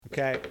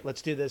Okay,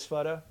 let's do this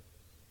photo.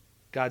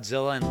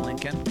 Godzilla and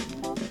Lincoln.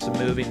 It's a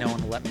movie no one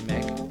will let me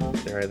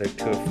make. They're either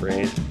too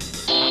afraid.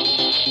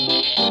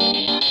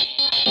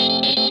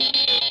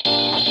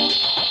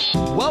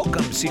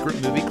 Welcome, Secret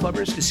Movie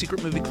Clubbers, to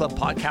Secret Movie Club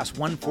Podcast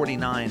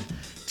 149.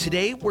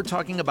 Today, we're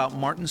talking about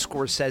Martin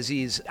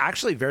Scorsese's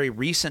actually very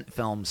recent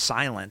film,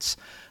 Silence,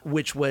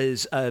 which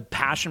was a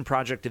passion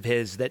project of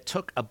his that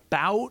took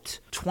about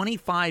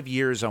 25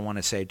 years, I want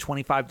to say,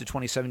 25 to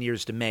 27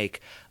 years to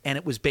make. And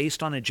it was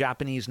based on a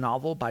Japanese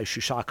novel by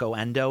Shūsaku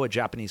Endō, a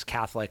Japanese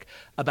Catholic,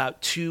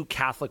 about two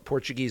Catholic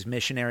Portuguese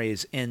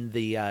missionaries in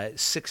the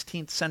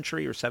 16th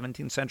century or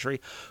 17th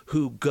century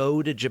who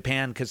go to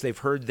Japan because they've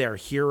heard their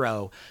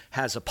hero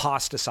has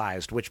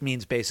apostatized, which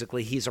means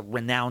basically he's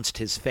renounced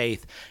his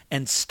faith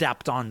and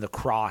stepped on the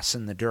cross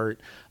in the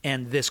dirt.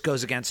 And this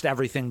goes against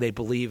everything they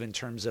believe in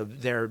terms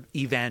of their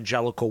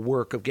evangelical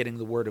work of getting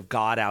the word of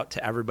God out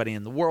to everybody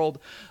in the world.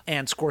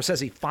 And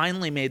Scorsese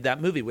finally made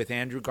that movie with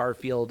Andrew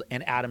Garfield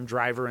and Adam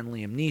Driver and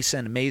Liam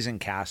Neeson, amazing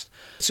cast.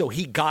 So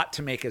he got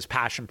to make his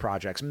passion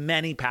projects.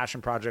 Many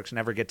passion projects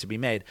never get to be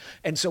made.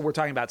 And so we're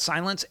talking about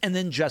Silence and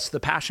then just the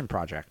passion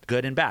project,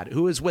 good and bad.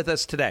 Who is with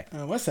us today?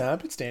 What's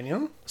up? It's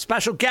Daniel.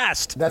 Special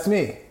guest. That's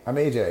me. I'm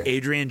AJ.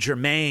 Adrian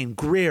Germain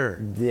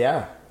Grier.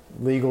 Yeah,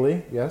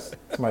 legally, yes.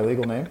 It's my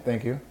legal name.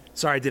 Thank you.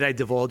 Sorry, did I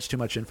divulge too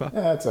much info?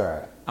 Yeah, that's all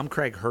right. I'm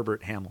Craig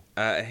Hammill.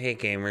 Hey,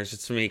 gamers.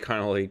 It's me,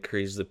 Lloyd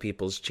Crews, the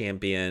people's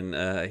champion.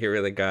 Here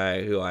with a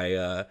guy who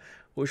I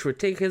wish would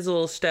take his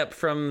little step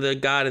from the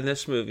God in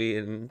this movie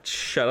and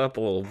shut up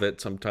a little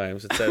bit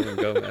sometimes. It's Edwin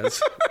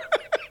Gomez.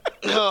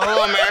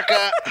 Hello,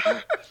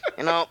 America.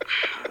 You know,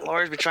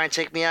 Laura's been trying to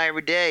take me out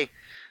every day,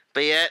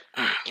 but yet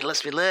he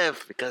lets me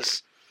live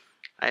because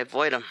I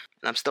avoid him,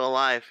 and I'm still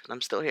alive, and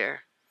I'm still here.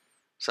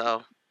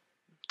 So,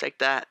 take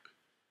that,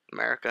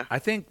 America. I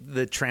think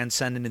the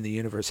transcendent in the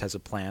universe has a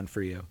plan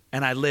for you.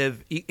 And I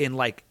live in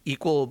like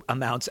equal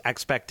amounts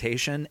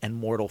expectation and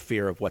mortal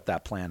fear of what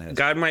that plan is.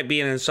 God might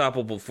be an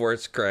unstoppable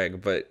force,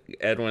 Craig, but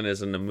Edwin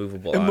is an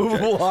immovable object.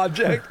 Immovable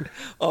object?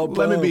 Oh,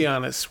 Let me be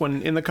honest.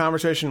 When in the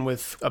conversation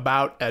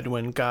about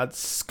Edwin,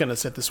 God's going to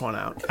sit this one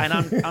out. And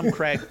I'm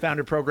Craig,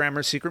 founder,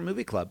 programmer, Secret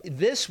Movie Club.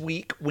 This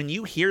week, when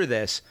you hear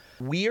this,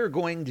 we are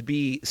going to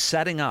be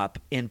setting up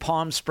in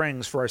Palm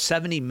Springs for our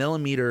 70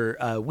 millimeter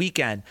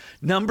weekend.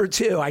 Number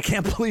 2. I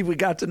can't believe we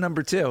got to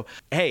number 2.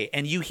 Hey,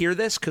 and you hear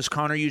this because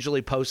Connor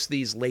usually posts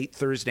these late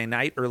Thursday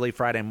night, early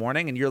Friday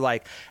morning, and you're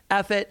like,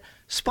 F it.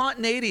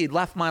 Spontaneity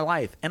left my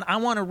life, and I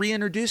want to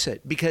reintroduce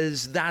it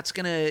because that's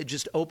going to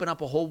just open up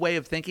a whole way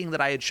of thinking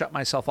that I had shut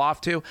myself off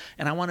to,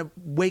 and I want to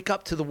wake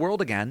up to the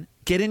world again.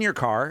 Get in your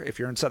car, if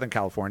you're in Southern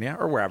California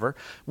or wherever,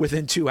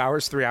 within 2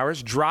 hours, 3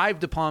 hours, drive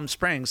to Palm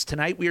Springs.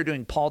 Tonight we are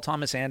doing Paul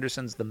Thomas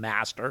Anderson's The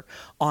Master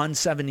on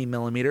 70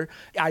 millimeter.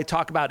 I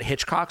talk about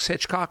Hitchcock's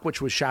Hitchcock,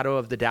 which was Shadow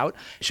of the Doubt.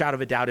 Shadow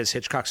of a Doubt is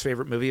Hitchcock's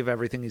favorite movie of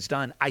everything he's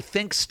done. I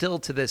think still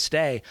to this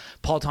day,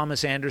 Paul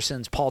Thomas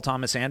Anderson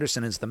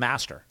is The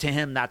Master. To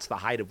him, that's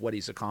the height of what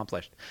he's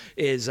accomplished,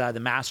 is The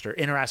Master.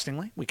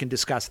 Interestingly, we can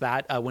discuss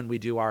that when we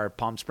do our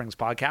Palm Springs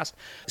podcast.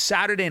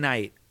 Saturday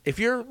night, if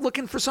you're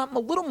looking for something a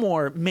little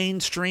more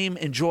mainstream,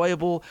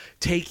 enjoyable,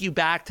 take you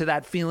back to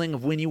that feeling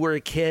of when you were a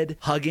kid,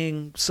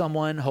 hugging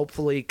someone,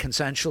 hopefully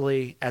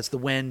consensually, as the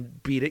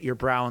wind beat at your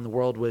brow and the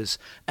world was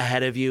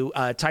ahead of you.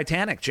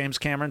 Titanic, James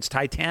Cameron's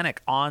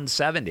Titanic on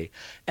 70.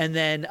 And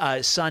then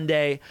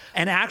Sunday,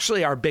 and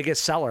actually our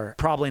biggest seller,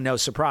 probably no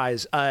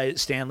surprise,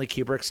 Stanley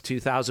Kubrick's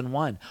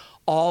 2001.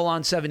 All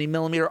on 70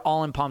 millimeter,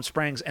 all in Palm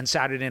Springs. And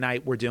Saturday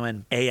night, we're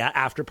doing a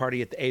after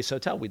party at the Ace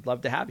Hotel. We'd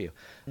love to have you.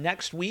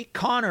 Next week,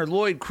 Connor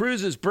Lloyd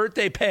Crews'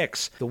 birthday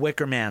picks. The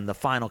Wicker Man, The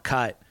Final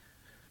Cut.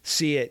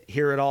 See it,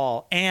 hear it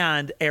all.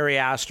 And Ari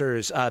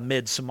Aster's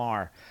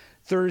Midsommar.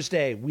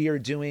 Thursday, we are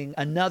doing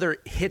another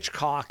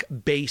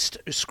Hitchcock-based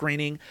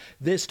screening.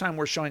 This time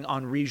we're showing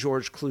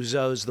Henri-Georges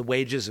Clouzot's The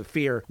Wages of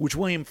Fear, which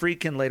William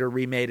Friedkin later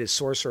remade as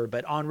Sorcerer.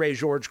 But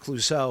Henri-Georges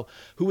Clouzot,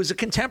 who was a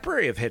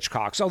contemporary of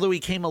Hitchcock's, although he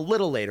came a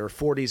little later,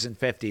 40s and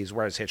 50s,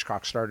 whereas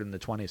Hitchcock started in the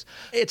 20s.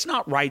 It's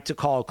not right to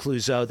call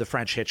Clouzot the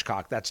French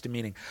Hitchcock. That's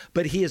demeaning.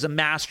 But he is a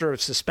master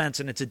of suspense,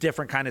 and it's a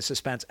different kind of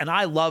suspense. And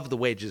I love The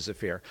Wages of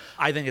Fear.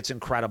 I think it's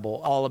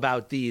incredible. All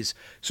about these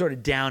sort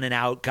of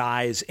down-and-out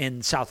guys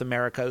in South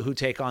America who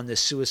take on this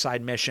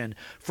suicide mission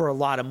for a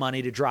lot of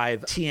money to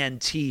drive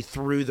TNT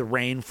through the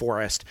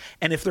rainforest.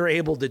 And if they're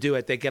able to do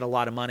it, they get a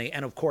lot of money.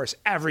 And of course,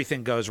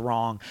 everything goes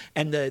wrong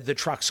and the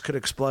trucks could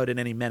explode at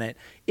any minute.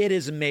 It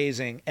is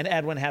amazing. And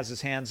Edwin has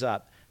his hands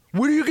up.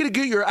 When are you going to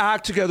get your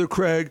act together,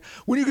 Craig?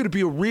 When are you going to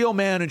be a real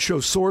man and show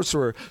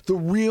Sorcerer, the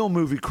real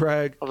movie,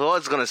 Craig? I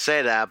was going to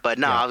say that, but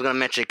no, yeah. I was going to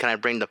mention, can I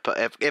bring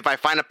if I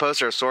find a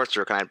poster of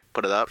Sorcerer, can I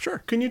put it up? Sure.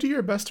 Can you do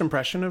your best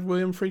impression of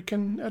William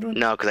Friedkin, Edwin?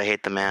 No, because I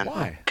hate the man.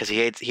 Why? Because he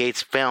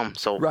hates film.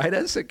 So write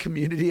us at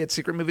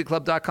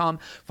community@secretmovieclub.com.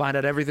 Find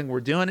out everything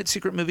we're doing at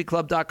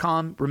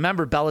secretmovieclub.com.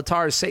 Remember,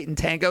 Bellatar's Satan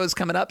Tango is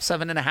coming up,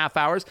 7.5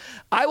 hours.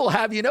 I will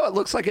have you know, it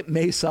looks like it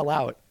may sell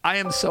out. I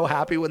am so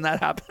happy when that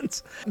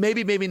happens.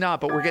 Maybe, maybe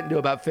not, but we're getting to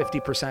about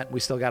 50%. We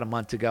still got a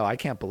month to go. I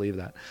can't believe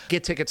that.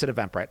 Get tickets at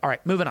Eventbrite. All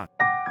right, moving on.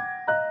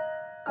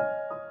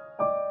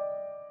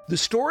 The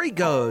story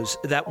goes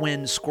that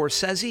when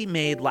Scorsese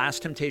made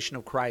Last Temptation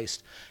of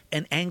Christ,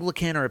 an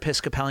Anglican or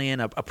Episcopalian,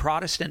 a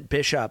Protestant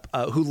bishop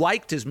who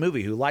liked his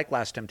movie, who liked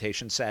Last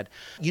Temptation, said,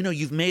 you know,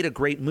 you've made a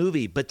great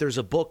movie, but there's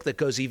a book that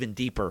goes even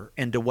deeper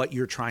into what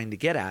you're trying to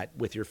get at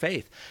with your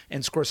faith.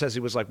 And Scorsese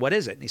was like, what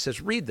is it? And he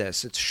says, read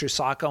this. It's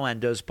Shūsaku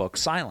Endō's book,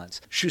 Silence.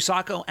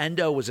 Shūsaku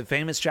Endō was a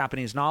famous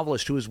Japanese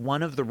novelist who was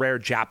one of the rare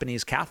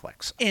Japanese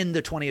Catholics in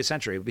the 20th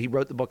century. He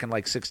wrote the book in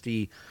like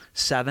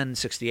 67,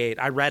 68.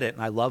 I read it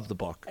and I love the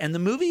book. And the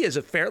movie is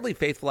a fairly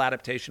faithful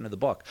adaptation of the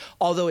book,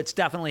 although it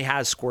definitely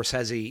has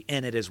Scorsese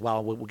in it as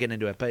well. We'll get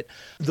into it. But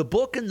the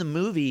book and the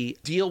movie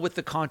deal with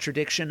the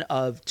contradiction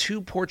of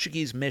two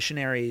Portuguese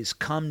missionaries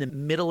come to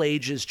Middle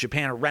Ages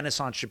Japan, or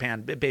Renaissance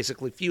Japan,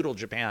 basically feudal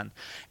Japan.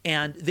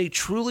 And they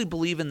truly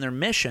believe in their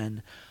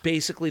mission.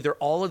 Basically, they're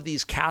all of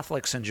these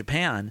Catholics in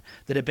Japan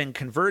that have been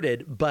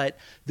converted, but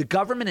the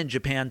government in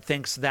Japan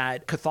thinks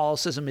that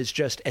Catholicism is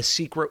just a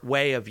secret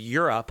way of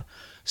Europe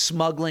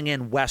smuggling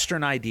in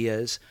Western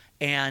ideas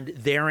and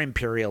their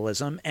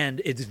imperialism,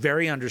 and it's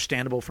very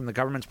understandable from the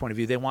government's point of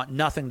view. They want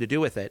nothing to do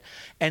with it.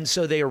 And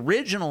so they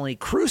originally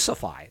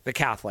crucify the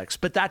Catholics,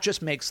 but that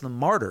just makes them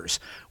martyrs,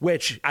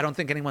 which I don't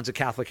think anyone's a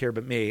Catholic here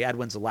but me.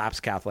 Edwin's a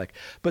lapsed Catholic.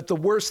 But the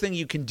worst thing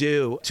you can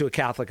do to a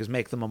Catholic is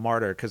make them a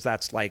martyr, because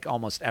that's like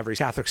almost every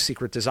Catholic's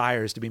secret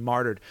desire is to be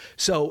martyred.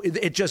 So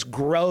it just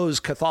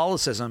grows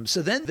Catholicism.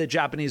 So then the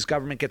Japanese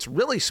government gets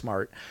really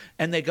smart,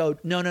 and they go,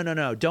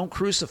 no, don't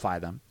crucify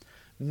them.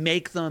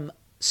 Make them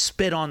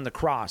spit on the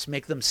cross,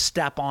 make them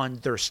step on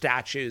their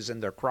statues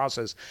and their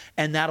crosses,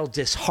 and that'll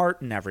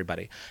dishearten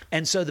everybody.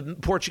 And so the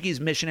Portuguese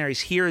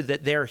missionaries hear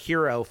that their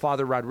hero,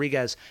 Father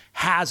Rodriguez,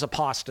 has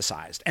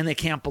apostatized, and they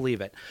can't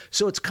believe it.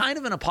 So it's kind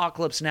of an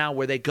apocalypse now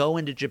where they go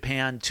into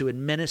Japan to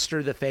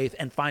administer the faith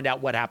and find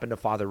out what happened to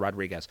Father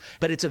Rodriguez.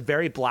 But it's a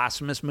very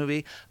blasphemous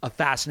movie, a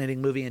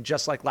fascinating movie, and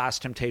just like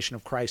Last Temptation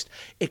of Christ,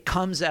 it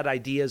comes at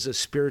ideas of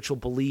spiritual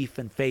belief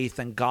and faith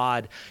and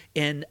God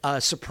in a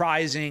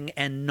surprising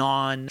and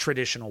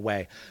non-traditional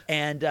way.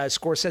 And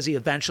Scorsese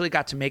eventually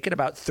got to make it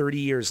about 30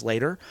 years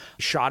later.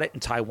 He shot it in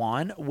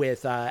Taiwan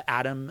with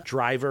Adam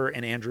Driver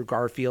and Andrew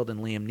Garfield and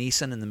Liam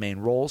Neeson in the main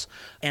roles.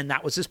 And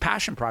that was his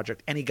passion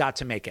project, and he got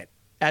to make it.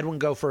 Edwin,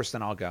 go first,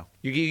 then I'll go.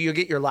 You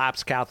get your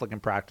lapsed Catholic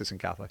and practicing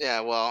Catholic. Yeah,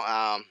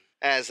 well,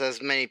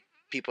 as many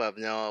people have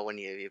known when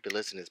you've been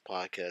listening to this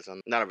podcast, I'm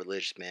not a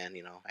religious man.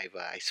 You know,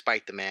 I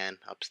spike the man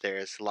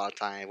upstairs a lot of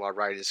time while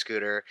riding a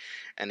scooter,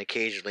 and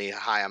occasionally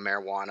high on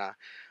marijuana.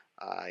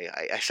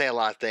 I say a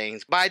lot of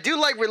things, but I do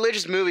like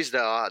religious movies,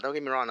 though. Don't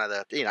get me wrong.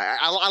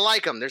 I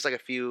like them. There's like a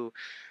few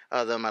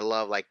of them I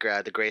love, like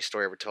The Great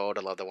Story Ever Told.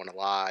 I love that one a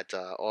lot.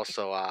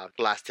 Also,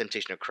 Last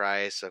Temptation of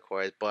Christ, of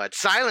course. But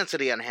Silence, on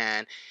the other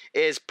hand,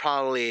 is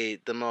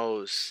probably the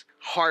most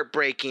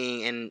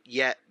heartbreaking and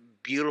yet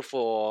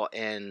beautiful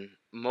and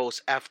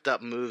most effed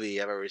up movie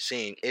I've ever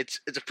seen. It's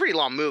a pretty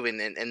long movie,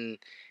 and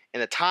in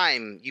the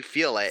time, you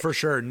feel it. For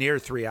sure, near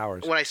 3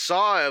 hours. When I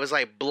saw it, I was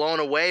like blown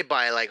away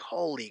by it, like,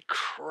 holy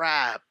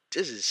crap,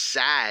 this is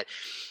sad.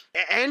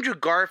 Andrew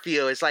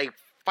Garfield is like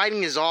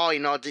fighting his all,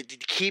 to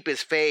keep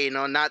his faith,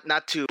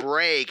 not to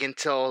break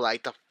until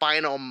like the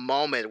final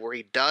moment where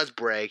he does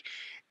break.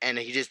 And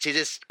he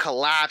just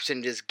collapses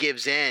and just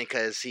gives in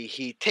because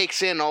he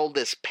takes in all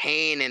this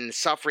pain and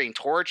suffering,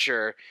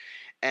 torture.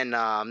 And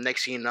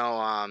next thing you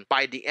know,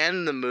 by the end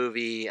of the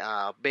movie,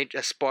 a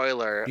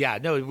spoiler. Yeah,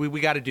 no, we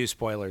got to do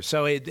spoilers.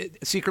 So,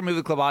 Secret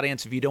Movie Club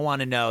audience, if you don't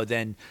want to know,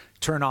 then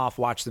turn off,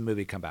 watch the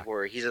movie, come back.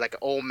 Where he's like an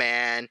old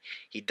man,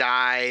 he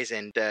dies,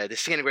 and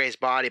disintegrates his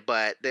body.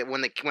 But when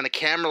the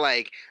camera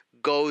like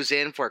goes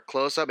in for a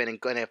close up and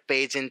it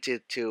fades into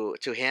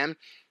to him,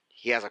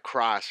 he has a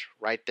cross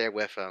right there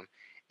with him.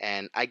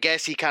 And I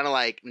guess he kind of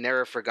like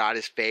never forgot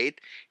his faith.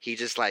 He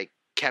just like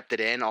kept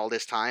it in all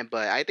this time,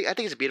 but I think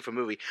it's a beautiful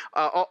movie.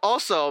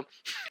 Also,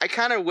 I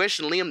kind of wish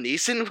Liam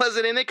Neeson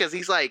wasn't in it because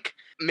he's like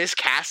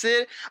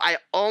miscasted. I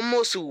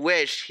almost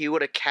wish he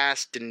would have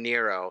cast De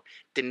Niro.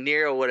 De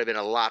Niro would have been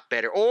a lot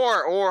better,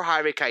 or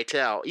Harvey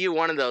Keitel. Either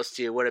one of those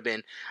two would have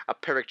been a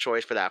perfect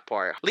choice for that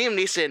part. Liam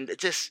Neeson,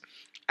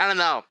 I don't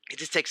know. It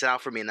just takes it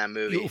out for me in that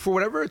movie. For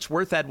whatever it's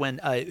worth,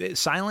 Edwin,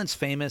 Silence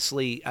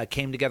famously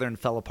came together and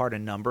fell apart a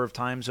number of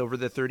times over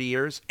the 30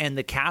 years, and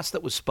the cast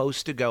that was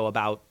supposed to go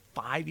about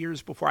 5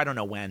 years before, I don't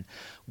know when,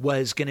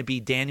 was going to be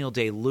Daniel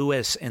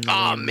Day-Lewis in the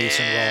Liam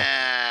Neeson role.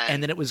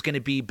 And then it was going to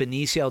be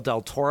Benicio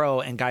del Toro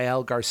and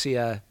Gael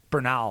Garcia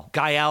Bernal.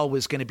 Gael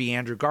was going to be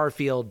Andrew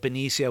Garfield.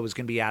 Benicio was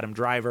going to be Adam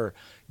Driver.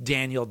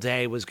 Daniel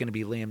Day was going to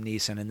be Liam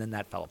Neeson, and then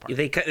that fell apart.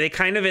 They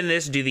kind of in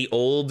this do the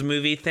old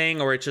movie thing,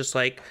 or it's just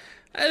like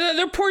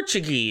They're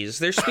Portuguese.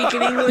 They're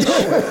speaking English.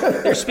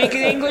 They're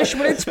speaking English,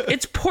 but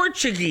it's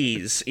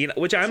Portuguese,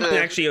 which I'm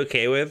actually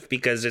okay with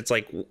because it's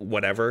like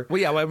whatever.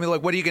 Well, yeah. I mean,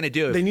 like, what are you going to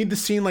do? They need the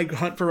scene like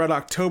Hunt for Red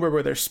October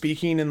where they're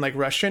speaking in like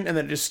Russian and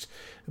then it just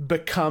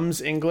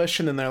becomes English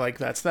and then they're like,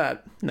 that's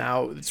that.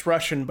 Now it's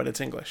Russian, but it's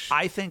English.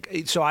 I think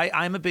so.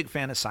 I'm a big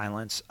fan of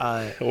silence.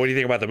 What do you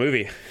think about the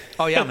movie?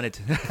 Oh yeah, I'm gonna.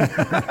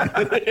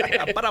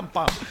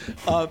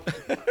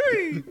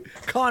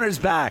 Connor's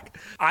back.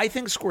 I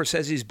think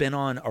Scorsese's been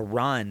on a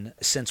run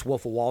since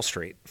Wolf of Wall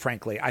Street.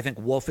 Frankly, I think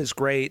Wolf is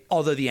great,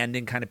 although the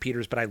ending kind of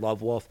peters. But I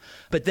love Wolf.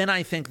 But then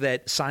I think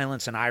that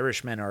Silence and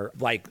Irishman are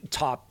like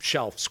top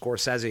shelf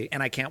Scorsese,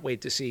 and I can't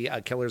wait to see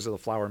Killers of the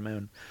Flower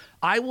Moon.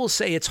 I will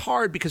say it's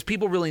hard because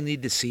people really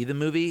need to see the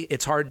movie.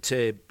 It's hard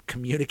to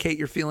communicate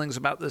your feelings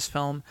about this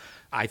film,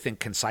 I think,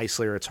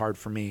 concisely, or it's hard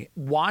for me.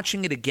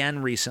 Watching it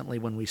again recently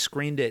when we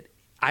screened it,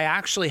 I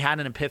actually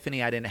had an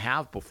epiphany I didn't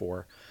have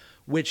before,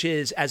 which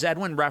is, as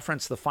Edwin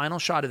referenced, the final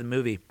shot of the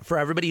movie. For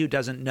everybody who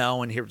doesn't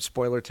know and hear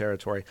spoiler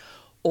territory,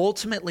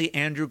 ultimately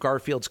Andrew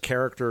Garfield's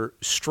character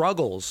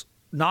struggles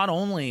not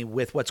only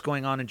with what's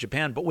going on in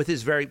Japan, but with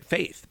his very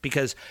faith,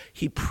 because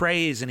he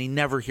prays and he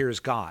never hears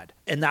God.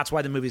 And that's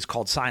why the movie's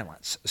called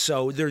Silence.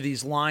 So there are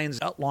these lines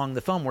along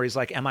the film where he's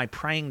like, am I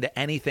praying to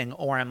anything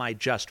or am I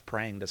just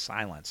praying to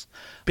silence?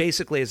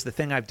 Basically, it's the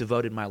thing I've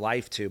devoted my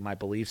life to, my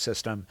belief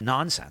system,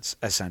 nonsense,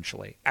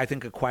 essentially. I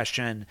think a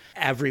question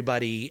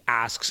everybody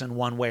asks in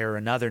one way or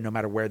another, no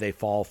matter where they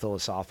fall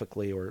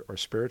philosophically or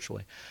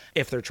spiritually,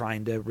 if they're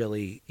trying to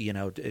really,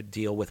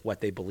 deal with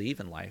what they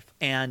believe in life.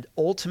 And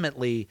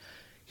ultimately,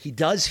 he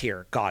does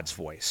hear God's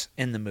voice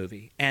in the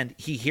movie, and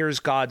he hears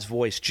God's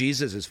voice,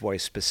 Jesus'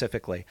 voice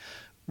specifically,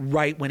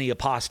 right when he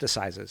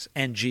apostatizes.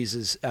 And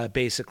Jesus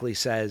basically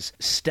says,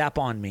 step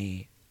on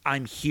me.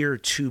 I'm here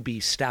to be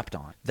stepped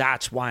on.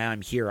 That's why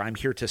I'm here. I'm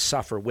here to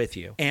suffer with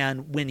you.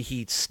 And when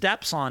he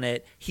steps on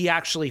it, he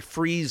actually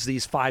frees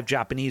these 5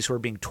 Japanese who are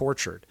being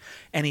tortured.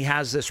 And he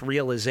has this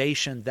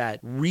realization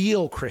that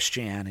real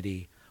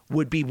Christianity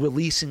would be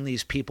releasing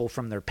these people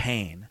from their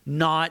pain,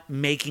 not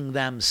making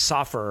them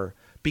suffer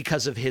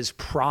because of his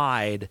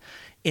pride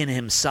in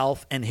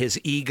himself and his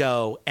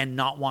ego and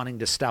not wanting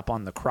to step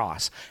on the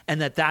cross.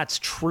 And that's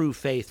true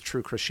faith,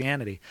 true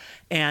Christianity.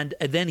 And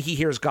then he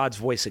hears God's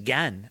voice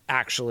again,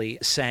 actually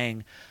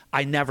saying,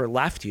 I never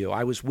left you.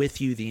 I was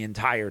with you the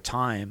entire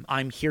time.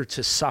 I'm here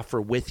to suffer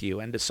with you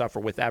and to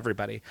suffer with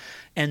everybody.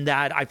 And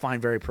that I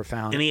find very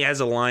profound. And he has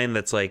a line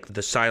that's like,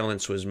 the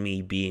silence was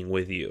me being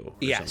with you.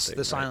 Yes,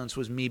 the silence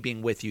was me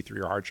being with you through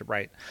your hardship,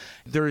 right?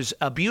 There's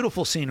a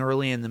beautiful scene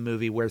early in the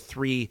movie where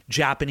 3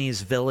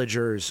 Japanese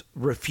villagers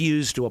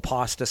refuse to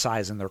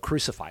apostatize and they're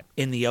crucified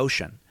in the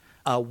ocean.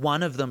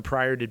 One of them,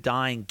 prior to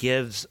dying,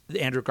 gives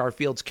Andrew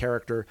Garfield's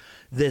character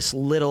this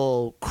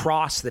little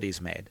cross that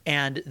he's made.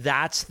 And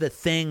that's the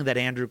thing that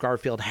Andrew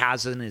Garfield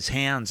has in his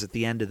hands at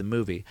the end of the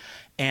movie.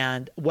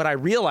 And what I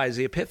realized,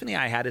 the epiphany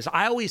I had, is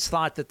I always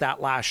thought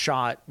that last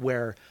shot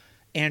where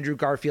Andrew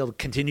Garfield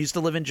continues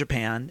to live in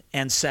Japan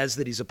and says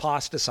that he's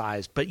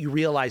apostatized, but you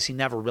realize he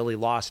never really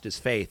lost his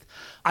faith.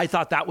 I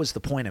thought that was the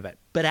point of it.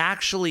 But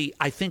actually,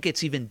 I think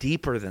it's even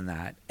deeper than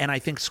that. And I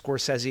think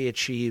Scorsese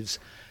achieves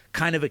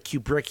kind of a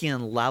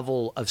Kubrickian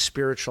level of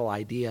spiritual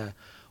idea,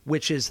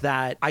 which is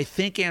that I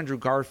think Andrew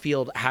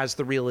Garfield has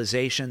the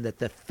realization that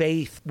the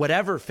faith,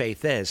 whatever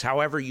faith is,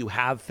 however you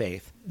have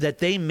faith, that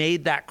they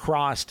made that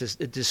cross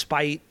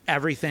despite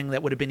everything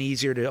that would have been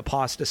easier to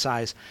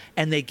apostatize,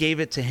 and they gave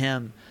it to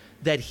him,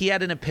 that he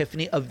had an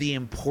epiphany of the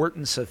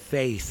importance of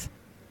faith,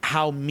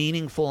 how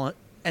meaningful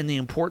and the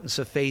importance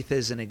of faith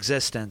is in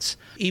existence,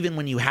 even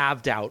when you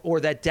have doubt, or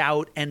that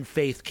doubt and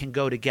faith can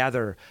go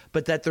together,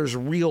 but that there's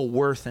real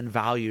worth and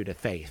value to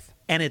faith.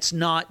 And it's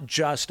not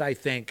just, I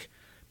think,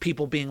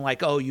 people being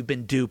like, oh, you've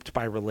been duped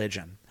by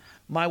religion.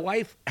 My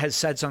wife has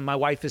said something. My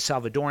wife is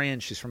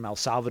Salvadorian. She's from El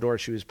Salvador.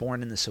 She was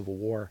born in the Civil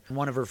War.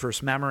 One of her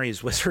first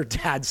memories was her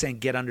dad saying,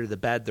 get under the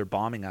bed, they're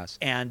bombing us.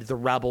 And the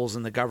rebels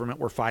and the government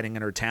were fighting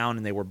in her town,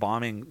 and they were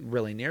bombing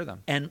really near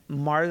them. And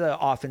Martha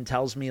often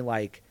tells me,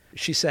 like,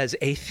 she says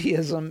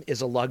atheism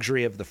is a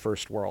luxury of the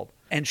first world.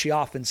 And she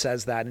often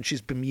says that, and she's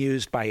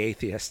bemused by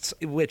atheists,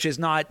 which is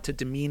not to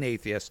demean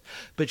atheists,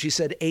 but she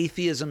said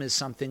atheism is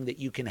something that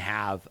you can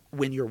have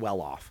when you're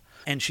well off.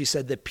 And she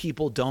said that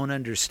people don't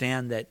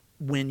understand that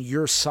when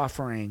you're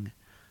suffering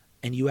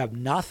and you have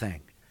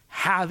nothing,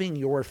 having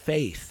your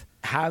faith,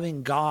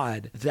 having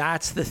God,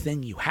 that's the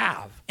thing you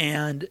have.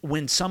 And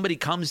when somebody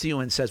comes to you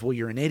and says, well,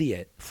 you're an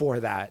idiot for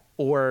that,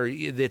 or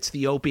it's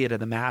the opiate of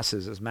the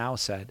masses, as Mao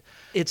said,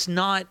 it's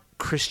not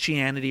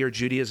Christianity or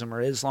Judaism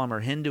or Islam or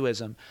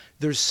Hinduism.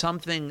 There's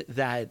something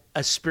that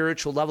a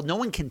spiritual level, no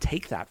one can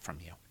take that from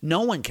you.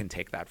 No one can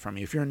take that from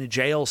you. If you're in a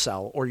jail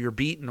cell or you're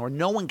beaten, or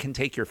no one can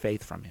take your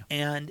faith from you.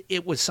 And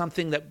it was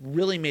something that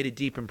really made a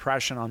deep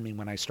impression on me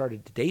when I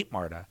started to date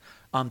Marta.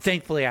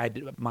 Thankfully,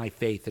 my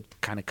faith had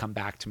kind of come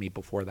back to me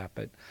before that.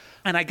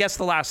 And I guess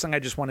the last thing I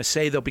just want to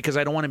say, though, because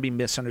I don't want to be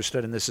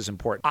misunderstood, and this is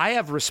important, I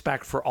have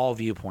respect for all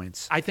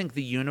viewpoints. I think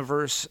the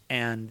universe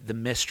and the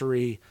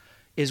mystery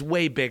is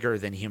way bigger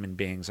than human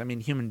beings. I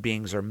mean, human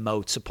beings are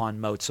motes upon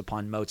motes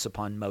upon motes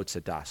upon motes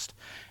of dust.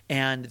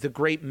 And the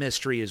great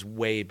mystery is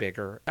way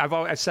bigger.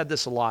 I've said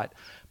this a lot,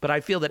 but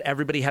I feel that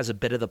everybody has a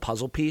bit of the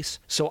puzzle piece.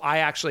 So I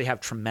actually have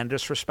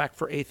tremendous respect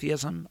for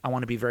atheism. I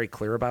want to be very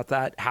clear about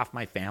that. Half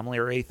my family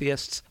are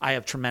atheists. I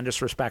have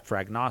tremendous respect for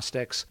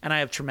agnostics. And I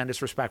have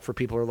tremendous respect for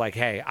people who are like,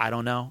 hey, I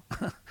don't know.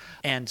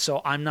 And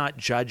so I'm not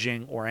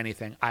judging or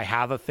anything. I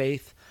have a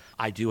faith.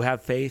 I do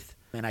have faith.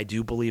 And I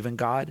do believe in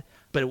God.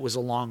 But it was a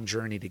long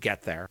journey to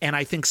get there. And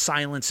I think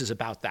Silence is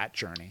about that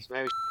journey.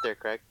 Maybe there,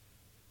 Craig.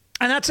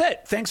 And that's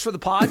it. Thanks for the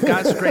pod,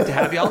 guys. It's great to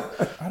have y'all.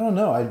 I don't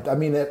know. I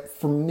mean,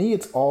 for me,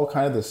 it's all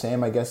kind of the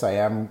same. I guess I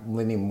am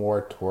leaning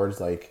more towards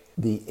like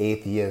the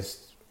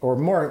atheist or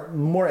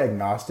more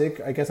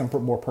agnostic. I guess I'm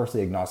more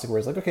personally agnostic, where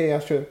it's like, okay, yeah,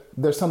 sure,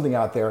 there's something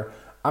out there.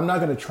 I'm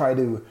not going to try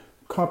to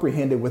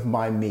comprehend it with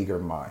my meager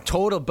mind.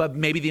 Total, but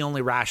maybe the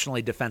only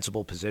rationally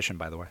defensible position,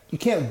 by the way. You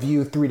can't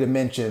view 3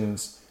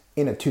 dimensions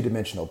in a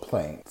 2-dimensional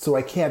plane. So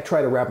I can't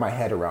try to wrap my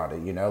head around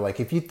it, you know? Like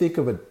if you think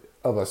of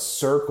a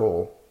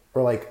circle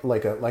or like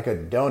a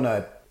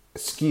donut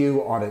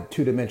skew on a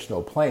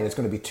 2-dimensional plane, it's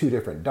going to be 2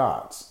 different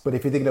dots. But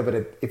if you think of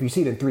it, if you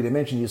see it in 3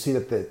 dimensions, you see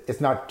that it's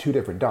not 2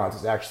 different dots.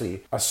 It's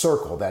actually a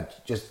circle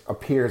that just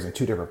appears in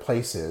 2 different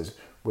places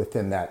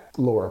within that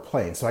lower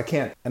plane. So I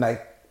can't, and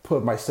I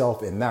put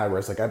myself in that where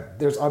it's like,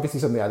 there's obviously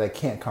something that I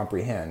can't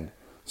comprehend.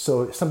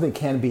 So something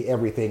can be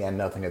everything and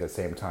nothing at the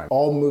same time.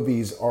 All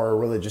movies are a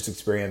religious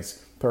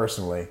experience,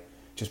 personally,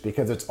 just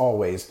because it's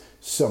always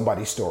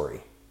somebody's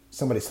story.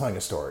 Somebody's telling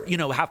a story. You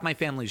know, half my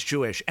family's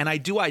Jewish, and I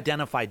do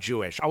identify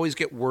Jewish. I always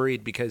get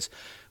worried because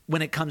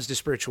when it comes to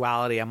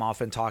spirituality, I'm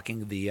often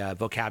talking the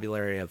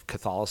vocabulary of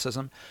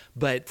Catholicism.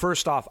 But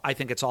first off, I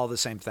think it's all the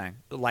same thing.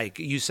 Like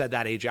you said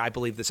that, AJ, I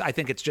believe this. I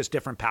think it's just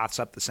different paths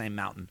up the same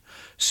mountain.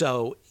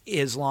 So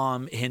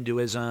Islam,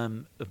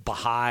 Hinduism,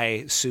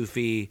 Baha'i,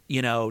 Sufi,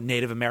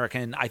 Native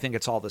American, I think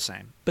it's all the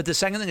same. But the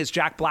second thing is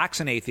Jack Black's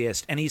an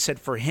atheist, and he said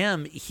for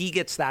him, he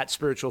gets that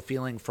spiritual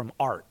feeling from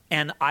art.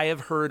 And I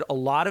have heard a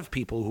lot of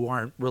people who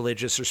aren't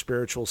religious or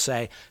spiritual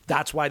say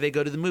that's why they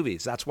go to the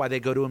movies. That's why they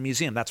go to a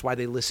museum. That's why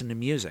they listen to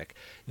music.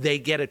 They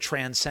get a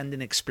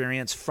transcendent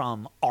experience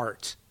from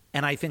art.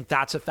 And I think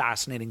that's a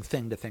fascinating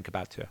thing to think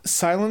about, too.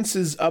 Silence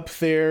is up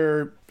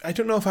there. I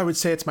don't know if I would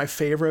say it's my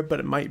favorite,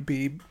 but it might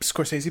be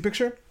Scorsese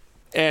picture.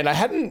 And I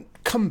hadn't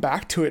come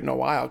back to it in a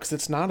while because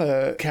it's not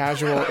a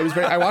casual. It was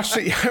very. I watched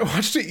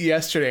it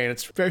yesterday, and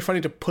it's very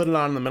funny to put it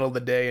on in the middle of the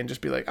day and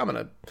just be like, I'm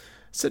gonna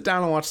sit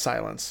down and watch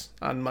Silence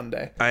on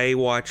Monday. I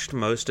watched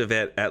most of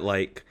it at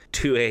like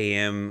 2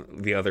 a.m.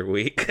 the other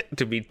week,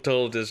 to be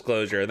total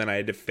disclosure, and then I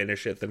had to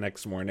finish it the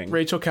next morning.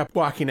 Rachel kept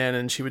walking in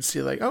and she would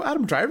see like, oh,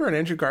 Adam Driver and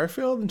Andrew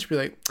Garfield, and she'd be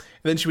like, and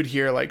then she would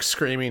hear like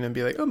screaming and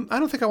be like, I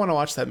don't think I want to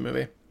watch that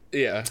movie.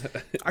 Yeah.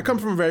 I come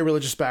from a very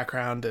religious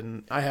background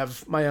and I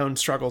have my own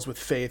struggles with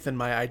faith and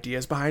my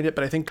ideas behind it,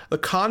 but I think the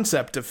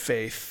concept of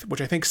faith,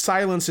 which I think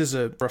Silence is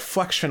a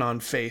reflection on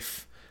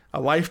faith, a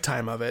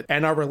lifetime of it,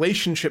 and our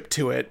relationship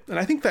to it, and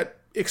I think that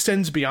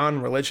extends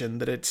beyond religion,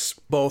 that it's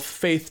both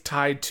faith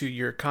tied to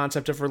your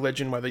concept of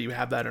religion, whether you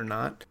have that or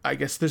not. I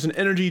guess there's an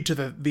energy to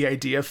the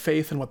idea of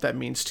faith and what that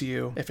means to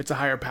you, if it's a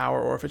higher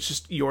power or if it's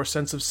just your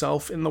sense of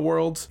self in the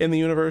world, in the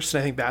universe, and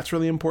I think that's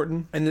really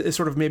important, and it's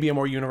sort of maybe a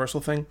more universal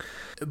thing.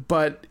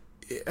 But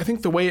I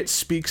think the way it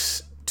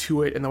speaks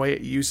to it and the way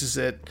it uses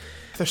it,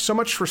 there's so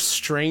much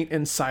restraint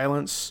in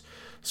Silence.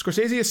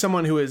 Scorsese is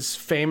someone who is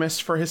famous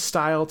for his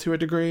style to a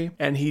degree,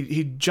 and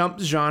he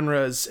jumps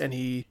genres, and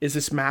he is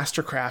this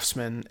master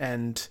craftsman,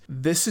 and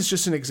this is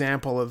just an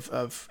example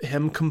of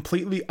him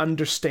completely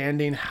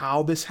understanding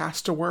how this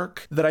has to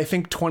work that I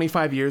think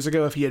 25 years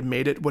ago, if he had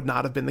made it, would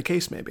not have been the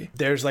case maybe.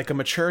 There's like a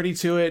maturity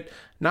to it.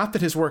 Not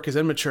that his work is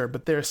immature,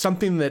 but there's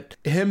something that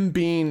him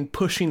being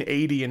pushing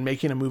 80 and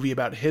making a movie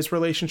about his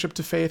relationship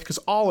to faith, because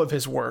all of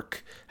his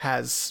work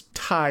has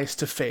ties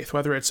to faith,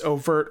 whether it's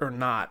overt or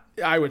not.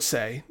 I would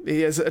say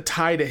he has a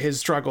tie to his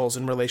struggles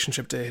in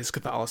relationship to his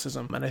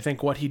Catholicism. And I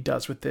think what he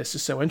does with this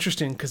is so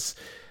interesting because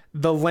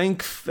the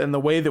length and the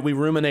way that we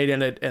ruminate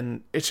in it,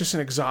 and it's just an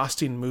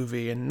exhausting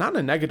movie, and not in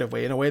a negative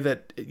way, in a way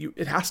that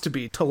it has to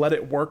be to let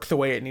it work the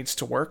way it needs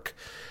to work,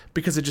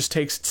 because it just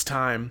takes its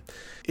time.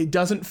 It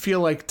doesn't feel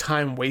like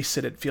time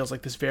wasted. It feels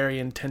like this very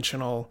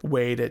intentional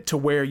way to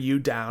wear you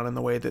down in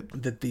the way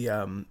that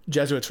the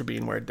Jesuits were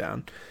being weighed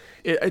down.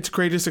 Its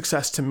greatest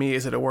success to me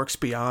is that it works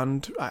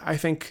beyond. I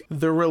think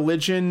the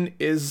religion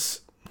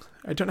is,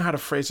 I don't know how to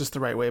phrase this the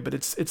right way, but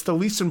it's the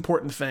least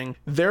important thing.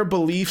 Their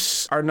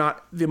beliefs are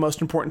not the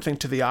most important thing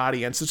to the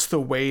audience. It's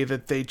the way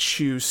that they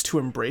choose to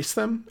embrace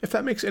them, if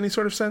that makes any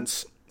sort of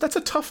sense. That's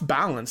a tough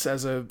balance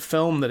as a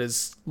film that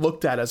is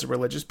looked at as a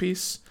religious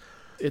piece.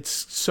 It's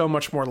so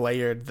much more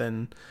layered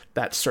than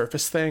that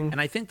surface thing. And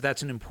I think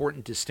that's an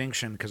important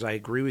distinction because I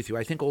agree with you.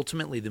 I think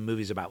ultimately the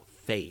movie's about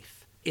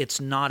faith.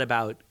 It's not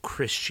about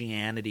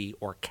Christianity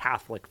or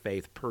Catholic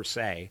faith per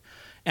se.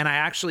 And I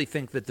actually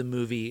think that the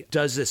movie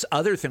does this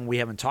other thing we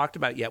haven't talked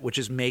about yet, which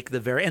is make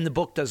and the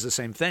book does the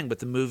same thing, but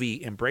the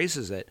movie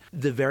embraces it.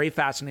 The very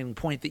fascinating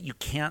point that you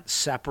can't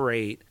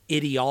separate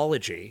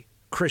ideology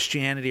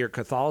Christianity or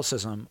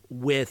Catholicism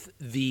with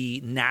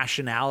the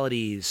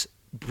nationalities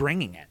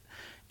bringing it.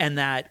 And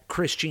that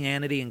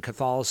Christianity and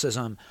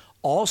Catholicism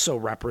also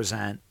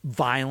represent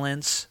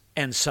violence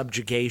and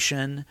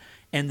subjugation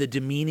and the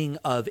demeaning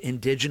of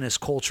indigenous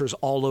cultures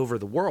all over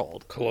the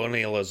world.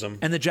 Colonialism.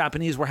 And the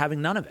Japanese were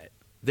having none of it.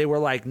 They were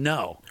like,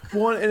 no.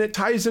 Well, and it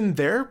ties in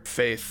their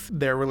faith,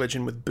 their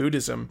religion with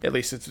Buddhism, at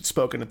least it's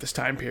spoken at this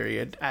time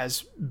period,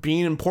 as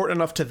being important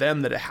enough to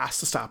them that it has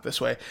to stop this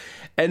way.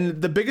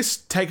 And the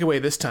biggest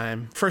takeaway this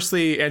time,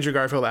 firstly, Andrew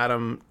Garfield,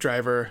 Adam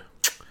Driver,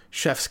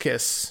 chef's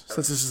kiss,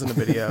 since this isn't a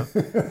video.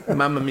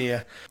 Mamma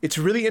mia. It's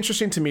really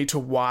interesting to me to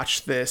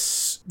watch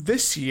this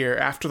year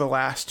after the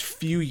last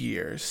few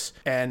years,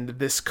 and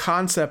this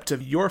concept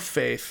of your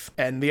faith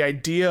and the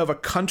idea of a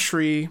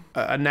country,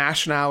 a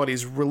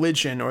nationality's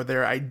religion, or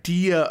their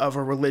idea of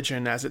a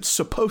religion as it's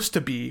supposed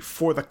to be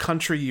for the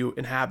country you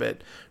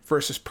inhabit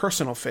versus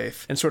personal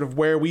faith, and sort of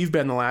where we've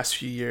been the last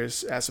few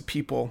years as a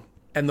people.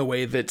 And the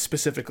way that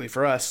specifically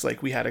for us,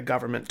 like we had a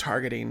government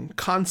targeting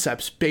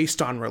concepts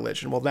based on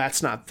religion. Well,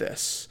 that's not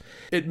this.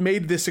 It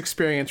made this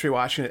experience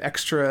rewatching it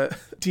extra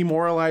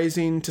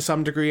demoralizing to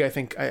some degree. I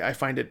think I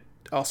find it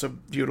also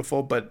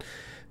beautiful, but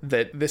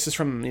that this is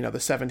from, the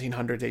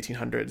 1700s,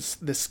 1800s.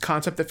 This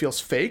concept that feels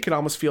fake, it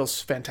almost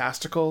feels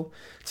fantastical.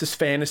 It's this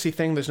fantasy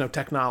thing. There's no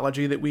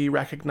technology that we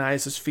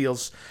recognize. This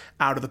feels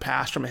out of the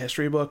past from a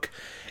history book.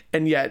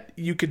 And yet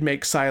you could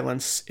make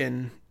silence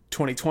in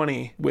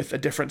 2020 with a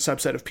different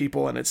subset of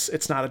people, and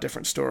it's not a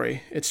different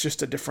story. It's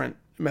just a different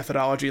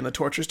methodology, and the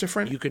torture's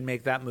different. You could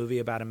make that movie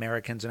about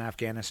Americans in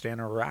Afghanistan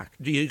or Iraq.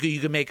 You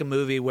could make a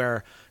movie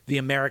where the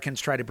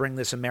Americans try to bring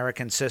this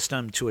American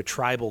system to a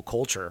tribal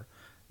culture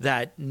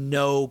that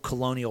no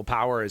colonial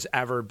power has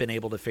ever been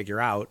able to figure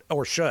out,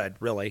 or should,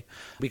 really,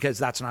 because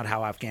that's not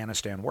how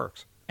Afghanistan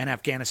works. And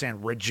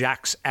Afghanistan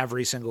rejects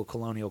every single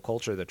colonial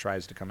culture that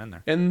tries to come in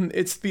there. And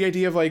it's the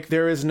idea of like,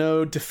 there is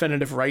no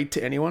definitive right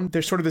to anyone.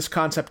 There's sort of this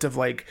concept of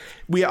like,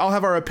 we all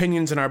have our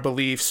opinions and our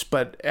beliefs,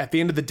 but at the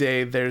end of the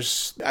day,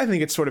 I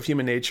think it's sort of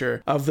human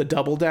nature of the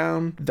double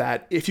down,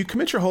 that if you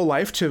commit your whole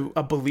life to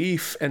a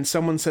belief and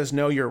someone says,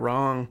 no, you're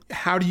wrong,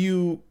 how do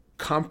you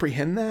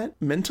comprehend that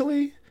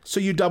mentally? So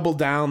you double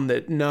down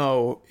that,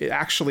 no,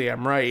 actually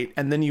I'm right.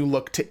 And then you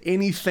look to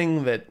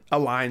anything that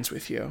aligns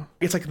with you.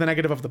 It's like the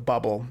negative of the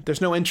bubble. There's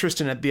no interest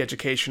in the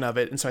education of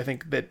it. And so I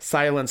think that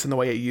silence and the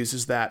way it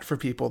uses that for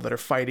people that are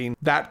fighting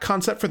that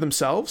concept for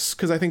themselves,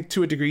 because I think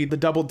to a degree, the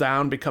double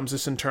down becomes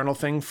this internal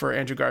thing for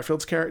Andrew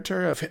Garfield's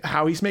character of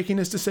how he's making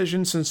his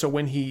decisions. And so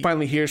when he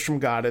finally hears from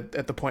God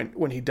at the point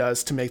when he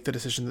does to make the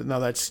decision that, no,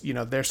 that's,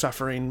 their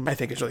suffering, I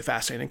think is really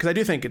fascinating. Because I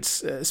do think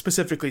it's,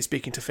 specifically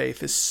speaking to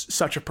faith, is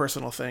such a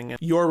personal thing.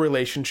 Your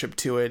relationship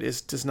to it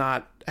does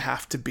not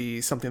have to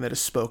be something that is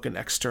spoken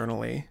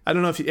externally. I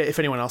don't know if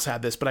anyone else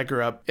had this, but I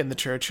grew up in the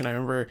church, and I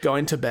remember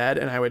going to bed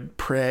and I would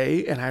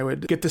pray and I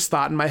would get this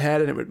thought in my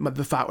head, and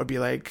the thought would be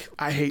like,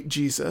 I hate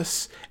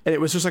Jesus. And it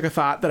was just like a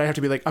thought that I have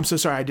to be like, I'm so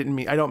sorry, I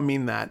don't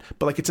mean that,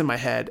 but like it's in my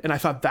head. And I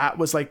thought that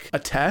was like a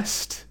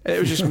test. And it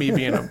was just me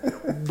being a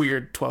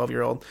weird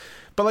 12-year-old.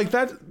 But like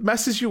that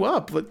messes you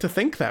up to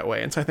think that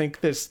way. And so I think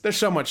there's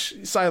so much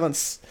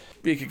silence.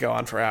 We could go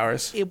on for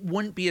hours. It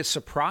wouldn't be a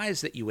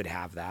surprise that you would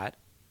have that.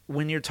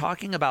 When you're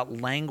talking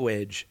about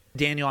language,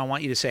 Daniel, I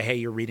want you to say, hey,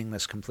 you're reading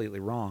this completely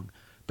wrong.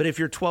 But if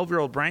your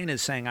 12-year-old brain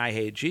is saying, I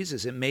hate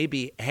Jesus, it may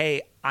be,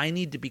 hey, I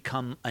need to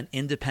become an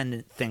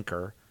independent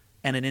thinker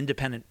and an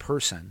independent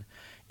person,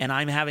 and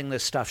I'm having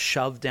this stuff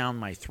shoved down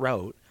my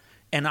throat,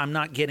 and I'm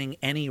not getting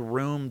any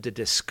room to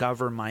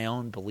discover my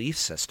own belief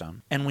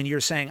system. And when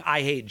you're saying,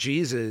 I hate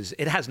Jesus,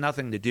 it has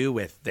nothing to do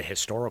with the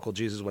historical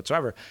Jesus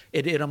whatsoever.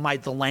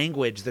 The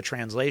language, the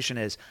translation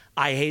is,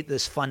 I hate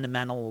this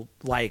fundamental,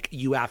 like,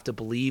 you have to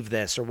believe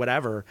this or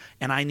whatever,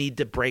 and I need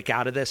to break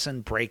out of this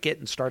and break it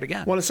and start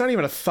again. Well, it's not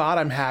even a thought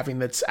I'm having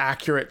that's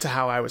accurate to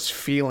how I was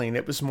feeling.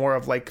 It was more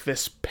of like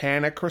this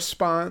panic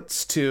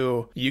response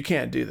to, you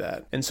can't do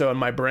that. And so in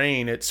my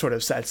brain, it sort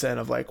of sets in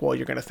of like, well,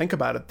 you're going to think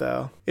about it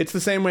though. It's the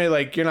same way,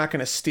 like, you're not going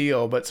to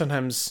steal, but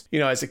sometimes,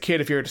 as a kid,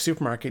 if you're at a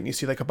supermarket and you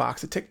see like a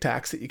box of Tic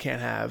Tacs that you can't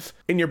have,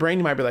 in your brain,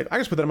 you might be like, I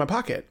just put that in my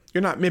pocket.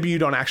 Maybe you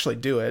don't actually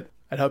do it.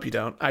 I'd hope you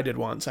don't. I did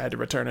once. I had to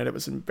return it. It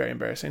was very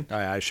embarrassing.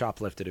 I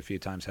shoplifted a few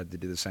times, had to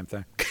do the same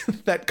thing.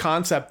 That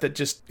concept that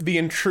just the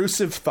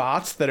intrusive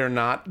thoughts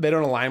that they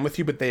don't align with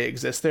you, but they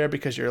exist there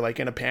because you're like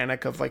in a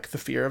panic of like the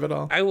fear of it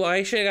all.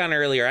 I should have gone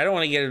earlier. I don't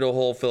want to get into a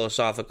whole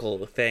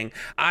philosophical thing.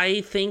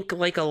 I think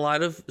like a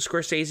lot of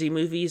Scorsese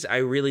movies, I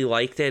really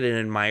liked it and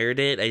admired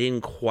it. I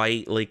didn't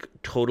quite like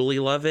totally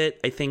love it.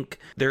 I think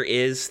there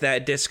is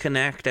that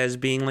disconnect as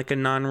being like a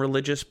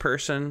non-religious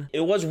person.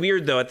 It was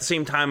weird though. At the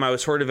same time, I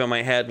was sort of in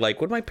my head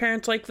like, would my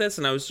parents like this?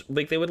 And I was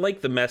like, they would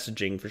like the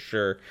messaging for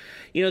sure.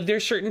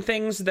 There's certain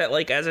things that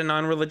like as a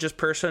non-religious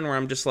person where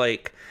I'm just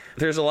like,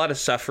 there's a lot of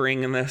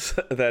suffering in this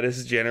that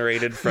is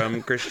generated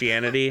from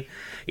Christianity.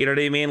 You know what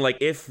I mean? Like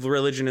if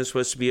religion is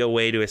supposed to be a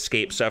way to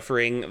escape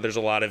suffering, there's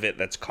a lot of it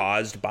that's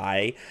caused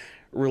by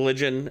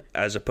religion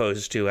as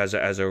opposed to as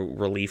a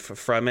relief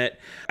from it.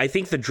 I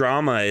think the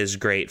drama is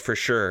great for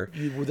sure.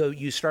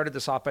 You started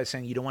this off by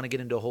saying you don't want to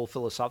get into a whole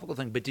philosophical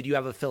thing, but did you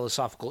have a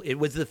philosophical?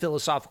 Was the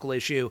philosophical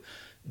issue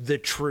the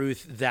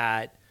truth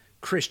that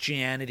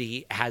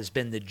Christianity has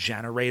been the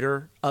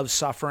generator of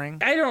suffering?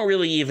 I don't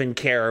really even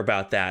care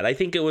about that. I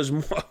think it was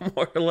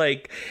more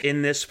like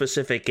in this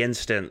specific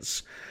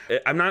instance.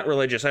 I'm not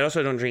religious. I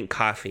also don't drink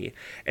coffee.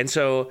 And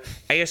so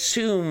I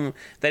assume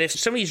that if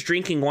somebody's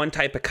drinking one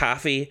type of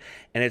coffee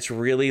and it's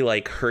really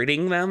like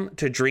hurting them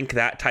to drink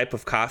that type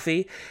of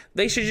coffee,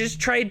 they should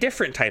just try a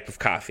different type of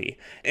coffee.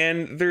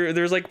 And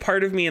there's like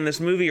part of me in this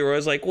movie where I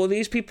was like, well,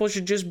 these people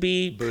should just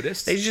be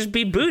Buddhists. They should just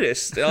be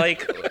Buddhists.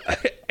 Like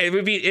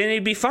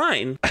it'd be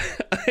fine.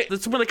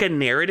 It's more like a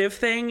narrative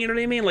thing, you know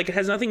what I mean? Like it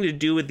has nothing to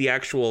do with the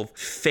actual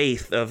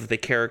faith of the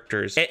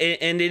characters.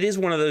 And it is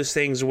one of those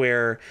things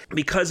where,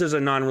 because as a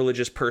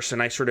non-religious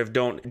person, I sort of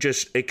don't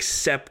just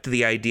accept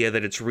the idea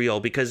that it's real,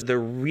 because the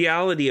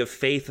reality of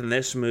faith in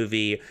this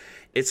movie,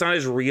 it's not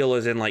as real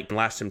as in like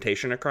Last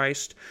Temptation of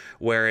Christ,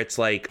 where it's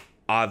like,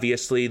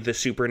 obviously the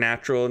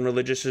supernatural and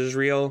religious is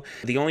real.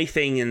 The only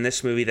thing in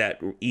this movie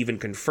that even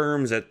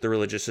confirms that the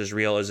religious is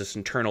real is this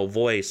internal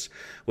voice,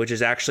 which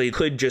is actually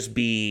could just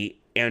be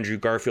Andrew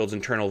Garfield's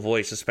internal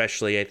voice.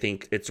 Especially, I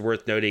think it's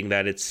worth noting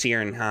that it's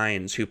Ciarán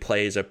Hinds who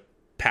plays a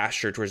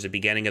pastor towards the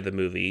beginning of the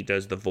movie,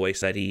 does the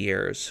voice that he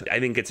hears. I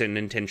think it's an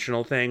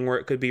intentional thing where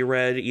it could be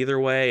read either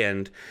way,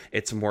 and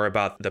it's more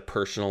about the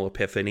personal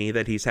epiphany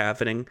that he's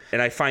having. And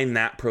I find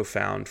that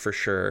profound for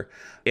sure.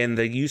 And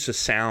the use of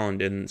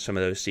sound in some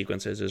of those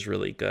sequences is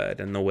really good.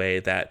 And the way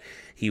that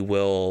he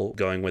will,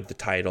 going with the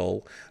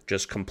title,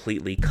 just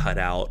completely cut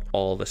out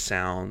all the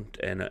sound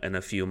in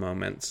a few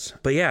moments.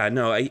 But yeah,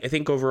 no, I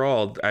think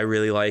overall I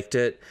really liked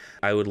it.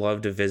 I would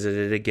love to visit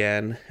it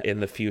again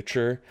in the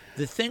future.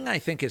 The thing I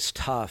think is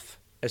tough,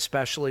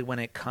 especially when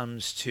it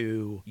comes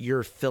to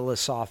your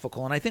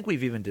philosophical, and I think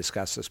we've even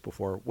discussed this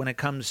before, when it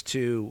comes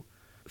to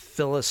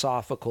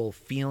philosophical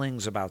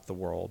feelings about the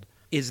world,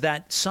 is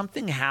that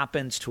something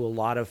happens to a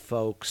lot of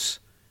folks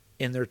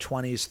in their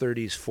 20s,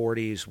 30s,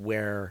 40s,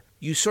 where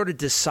you sort of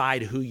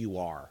decide who you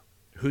are,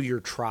 who your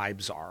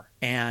tribes are.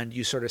 And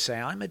you sort of say,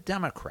 I'm a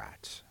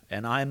Democrat,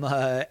 and I'm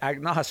a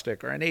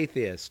agnostic or an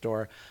atheist,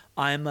 or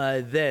I'm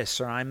a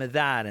this or I'm a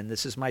that, and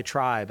this is my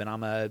tribe, and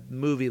I'm a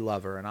movie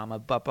lover, and I'm a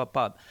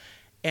bup.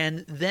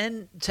 And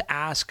then to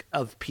ask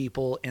of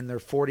people in their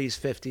 40s,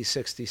 50s,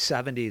 60s,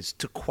 70s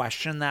to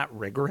question that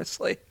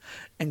rigorously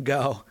and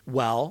go,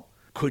 well,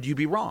 could you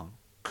be wrong?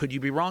 Could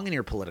you be wrong in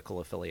your political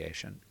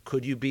affiliation?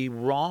 Could you be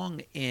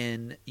wrong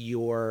in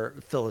your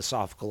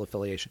philosophical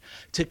affiliation?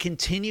 To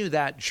continue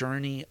that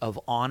journey of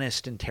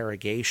honest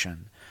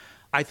interrogation,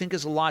 I think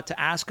is a lot to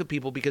ask of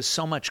people, because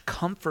so much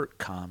comfort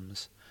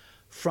comes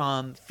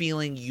from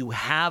feeling you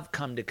have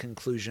come to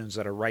conclusions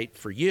that are right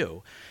for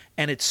you.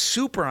 And it's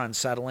super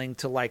unsettling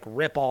to like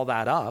rip all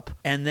that up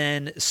and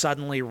then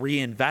suddenly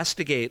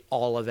reinvestigate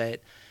all of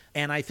it.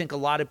 And I think a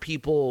lot of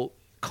people,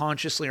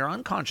 consciously or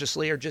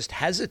unconsciously, are just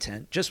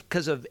hesitant just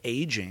because of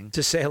aging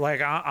to say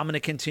like, I'm going to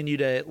continue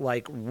to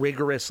like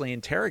rigorously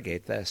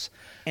interrogate this.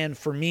 And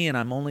for me, and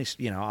I'm only,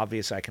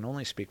 obviously I can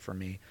only speak for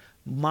me,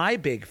 my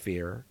big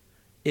fear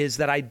is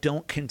that I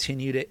don't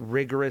continue to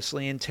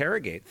rigorously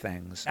interrogate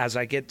things as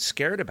I get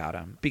scared about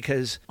them,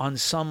 because on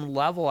some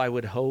level I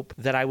would hope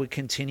that I would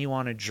continue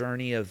on a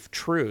journey of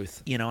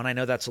truth, and I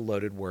know that's a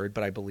loaded word,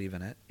 but I believe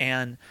in it.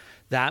 And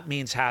that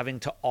means having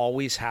to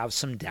always have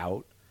some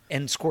doubt.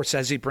 And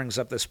Scorsese brings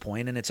up this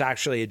point, and it's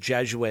actually a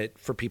Jesuit,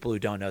 for people who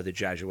don't know the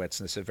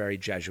Jesuits, and it's a very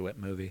Jesuit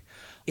movie.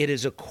 It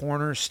is a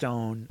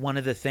cornerstone. One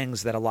of the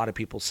things that a lot of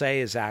people say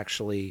is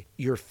actually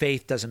your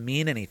faith doesn't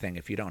mean anything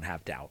if you don't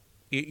have doubt.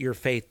 Your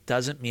faith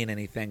doesn't mean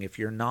anything if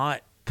you're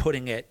not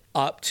putting it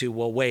up to,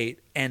 well, wait,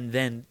 and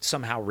then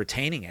somehow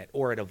retaining it,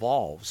 or it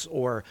evolves,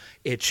 or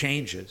it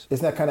changes.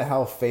 Isn't that kind of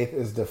how faith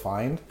is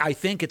defined? I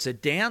think it's a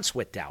dance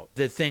with doubt.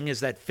 The thing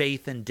is that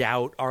faith and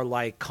doubt are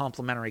like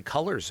complementary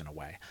colors in a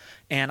way.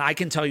 And I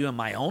can tell you in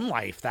my own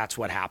life, that's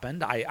what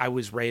happened. I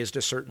was raised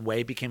a certain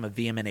way, became a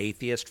vehement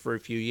atheist for a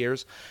few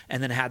years,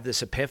 and then had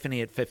this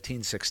epiphany at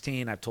 15,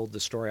 16. I've told the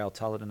story. I'll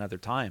tell it another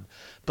time.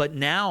 But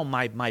now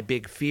my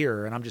big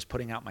fear, and I'm just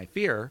putting out my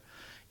fear,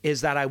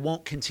 is that I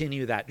won't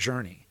continue that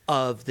journey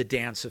of the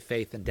dance of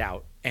faith and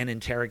doubt and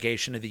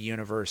interrogation of the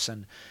universe.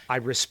 And I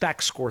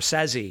respect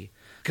Scorsese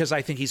because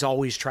I think he's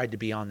always tried to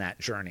be on that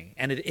journey.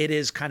 And it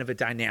is kind of a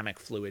dynamic,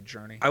 fluid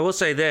journey. I will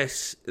say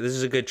this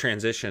is a good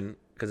transition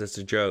because it's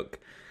a joke.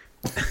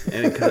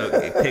 And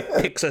it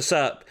picks us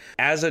up.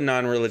 As a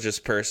non-religious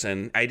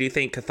person, I do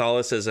think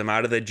Catholicism,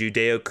 out of the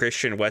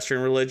Judeo-Christian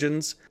Western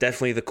religions,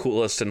 definitely the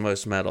coolest and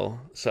most metal.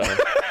 So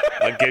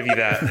I'll give you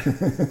that.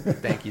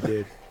 Thank you,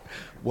 dude.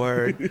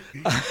 Word.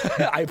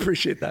 I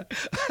appreciate that.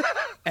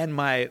 And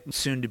my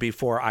soon-to-be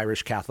 4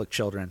 Irish Catholic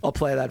children. I'll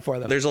play that for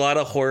them. There's a lot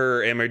of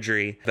horror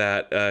imagery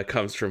that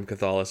comes from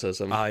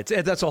Catholicism.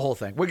 That's a whole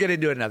thing. We'll get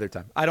into it another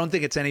time. I don't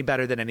think it's any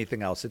better than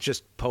anything else. It's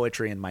just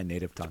poetry in my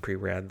native tongue. It's pretty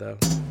rad, though.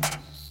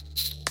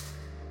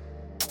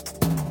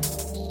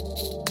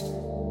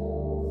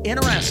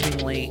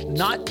 Interestingly,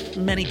 not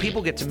many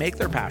people get to make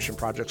their passion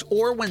projects,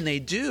 or when they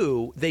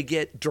do, they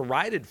get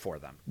derided for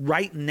them.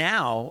 Right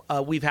now,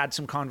 we've had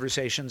some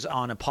conversations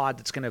on a pod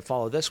that's going to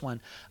follow this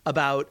one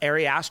about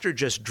Ari Aster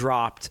just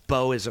dropped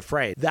Beau is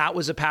Afraid. That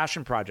was a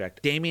passion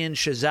project. Damien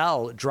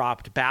Chazelle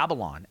dropped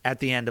Babylon at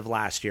the end of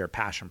last year,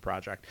 passion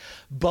project.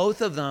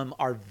 Both of them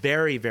are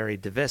very, very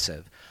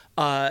divisive.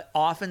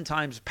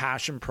 Oftentimes,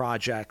 passion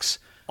projects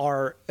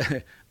are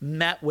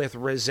met with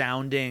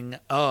resounding,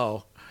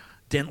 oh,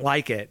 didn't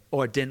like it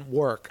or didn't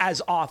work,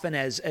 as often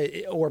as,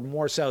 or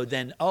more so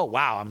than, oh,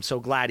 wow, I'm so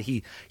glad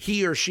he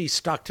or she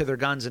stuck to their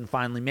guns and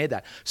finally made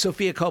that.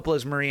 Sofia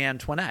Coppola's Marie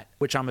Antoinette,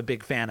 which I'm a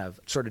big fan of,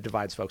 sort of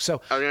divides folks.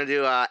 So I was going to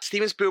do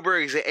Steven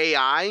Spielberg's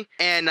AI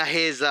and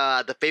his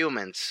The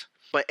Fabelmans.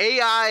 But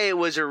AI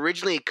was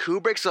originally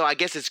Kubrick, so I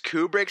guess it's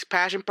Kubrick's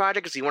passion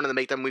project because he wanted to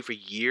make that movie for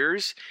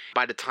years.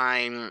 By the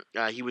time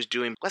he was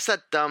doing, what's that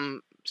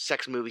dumb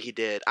sex movie he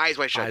did? Eyes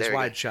Wide Shut. Eyes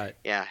Wide Shut.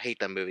 Yeah, I hate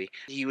that movie.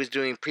 He was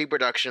doing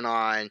pre-production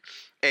on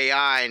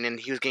AI, and then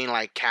he was getting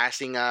like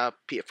casting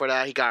for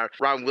that. He got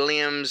Robin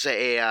Williams,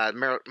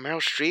 Meryl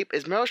Streep.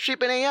 Is Meryl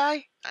Streep in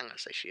AI? I'm gonna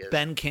say she is.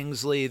 Ben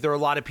Kingsley. There are a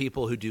lot of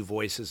people who do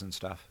voices and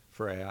stuff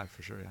for AI,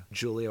 for sure, yeah.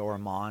 Julia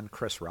Ormond,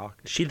 Chris Rock.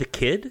 Is she the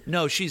kid?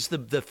 No, she's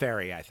the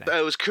fairy, I think.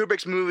 It was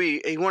Kubrick's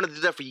movie. He wanted to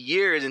do that for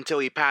years until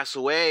he passed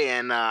away,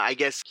 and I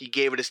guess he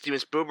gave it to Steven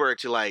Spielberg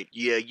to like,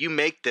 yeah, you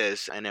make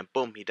this, and then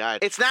boom, he died.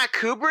 It's not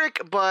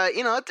Kubrick, but,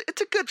 you know,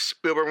 it's a good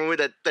Spielberg movie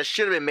that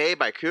should have been made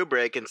by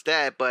Kubrick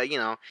instead, but, you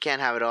know,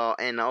 can't have it all.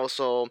 And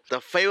also, The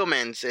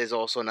Fabelmans is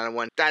also another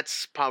one.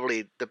 That's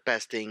probably the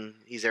best thing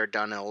he's ever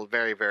done in a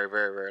very, very,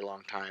 very, very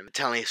long time.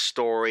 Telling his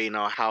story, you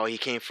know, how he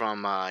came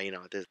from, you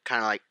know, this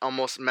kind of like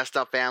almost messed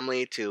up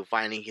family to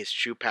finding his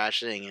true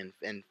passion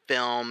in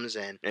films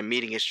and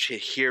meeting his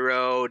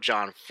hero,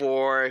 John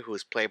Ford, who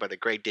was played by the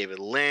great David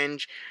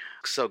Lynch.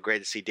 So great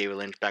to see David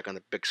Lynch back on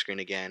the big screen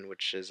again,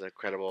 which is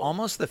incredible.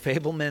 Almost The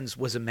Fabelmans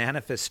was a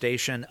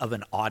manifestation of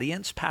an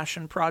audience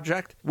passion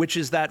project, which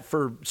is that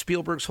for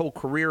Spielberg's whole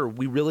career,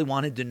 we really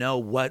wanted to know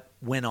what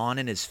went on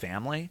in his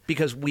family,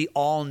 because we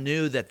all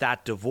knew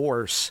that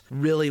divorce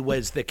really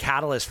was the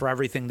catalyst for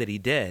everything that he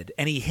did.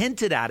 And he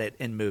hinted at it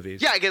in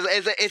movies. Yeah, because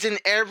it's in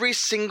every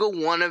single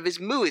one of his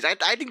movies.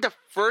 I think the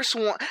first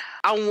one,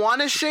 I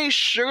want to say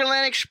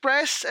Sugarland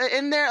Express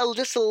in there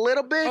just a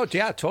little bit. Oh,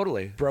 yeah,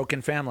 totally.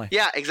 Broken Family.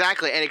 Yeah,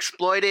 exactly. And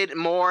exploited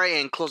more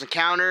in Close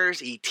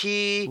Encounters,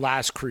 E.T.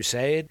 Last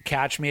Crusade,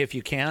 Catch Me If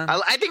You Can.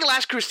 I think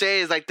Last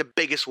Crusade is like the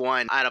biggest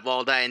one out of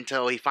all that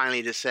until he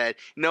finally just said,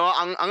 no,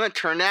 I'm going to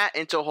turn that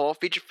into a whole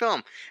feature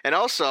film. And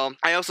also,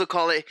 I also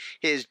call it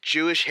his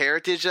Jewish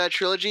heritage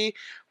trilogy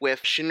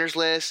with Schindler's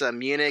List,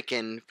 Munich,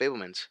 and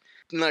Fabelmans.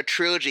 The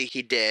trilogy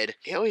he did.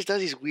 He always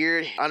does these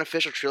weird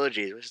unofficial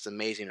trilogies, which is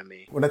amazing to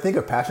me. When I think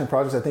of passion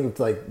projects, I think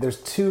it's like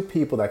there's two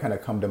people that kind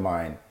of come to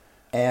mind.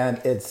 And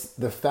it's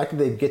the fact that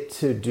they get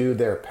to do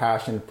their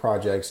passion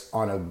projects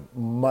on a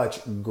much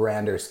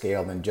grander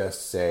scale than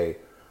just, say,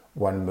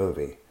 one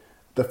movie.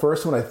 The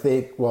first one I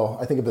think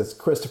of as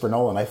Christopher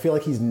Nolan. I feel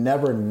like he's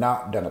never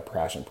not done a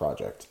passion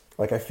project.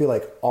 Like, I feel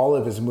like all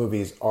of his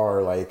movies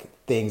are like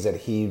things that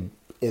he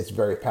is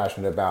very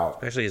passionate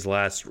about. Actually, his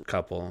last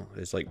couple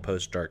is like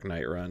post-Dark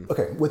Knight run.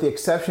 Okay, with the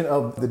exception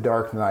of The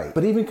Dark Knight.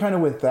 But even kind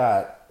of with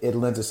that, it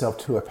lends itself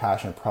to a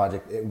passion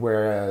project,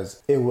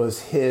 whereas it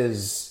was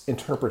his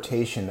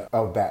interpretation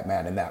of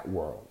Batman in that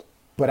world.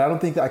 But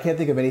I can't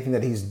think of anything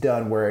that he's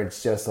done where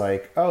it's just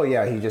like, oh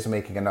yeah, he's just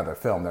making another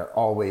film. They're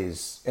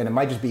always, and it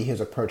might just be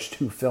his approach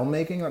to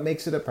filmmaking that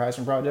makes it a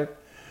passion project.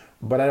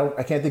 But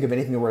I can't think of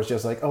anything where it's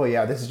just like, oh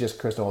yeah, this is just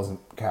Chris Nolan's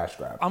cash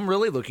grab. I'm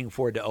really looking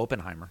forward to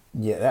Oppenheimer.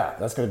 Yeah,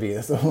 that's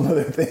a whole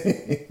other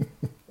thing.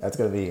 That's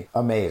going to be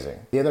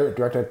amazing. The other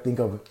director I think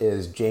of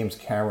is James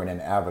Cameron in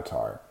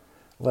Avatar.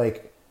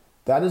 Like,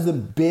 that is the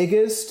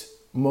biggest,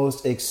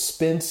 most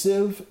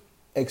expensive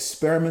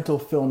experimental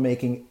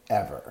filmmaking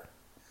ever.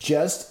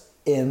 Just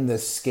in the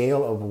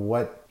scale of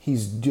what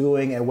he's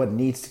doing and what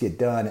needs to get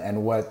done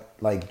and what,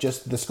 like,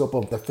 just the scope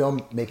of the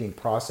filmmaking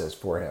process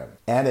for him.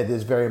 And it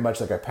is very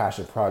much like a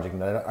passion project.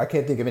 And I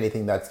can't think of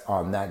anything that's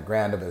on that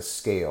grand of a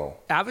scale.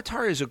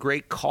 Avatar is a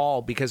great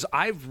call because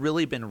I've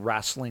really been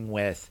wrestling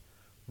with,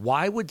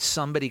 why would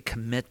somebody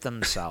commit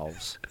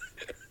themselves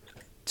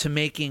to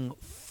making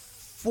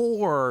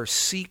 4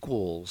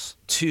 sequels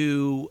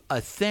to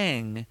a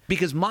thing?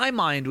 Because my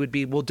mind would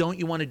be, well, don't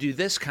you want to do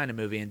this kind of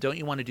movie? And don't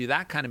you want to do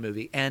that kind of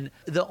movie? And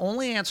the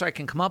only answer I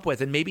can come up with,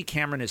 and maybe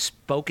Cameron has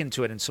spoken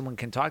to it and someone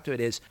can talk to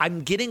it, is I'm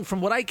getting from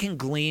what I can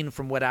glean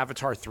from what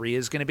Avatar 3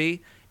 is going to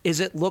be,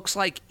 is it looks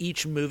like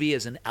each movie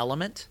is an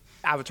element.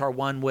 Avatar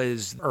 1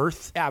 was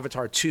earth.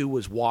 Avatar 2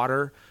 was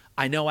water.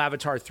 I know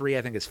Avatar 3,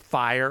 I think, is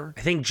fire.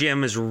 I think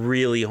Jim is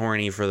really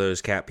horny for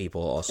those cat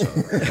people also.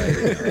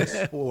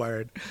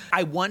 Word.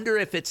 I wonder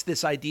if it's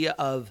this idea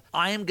of,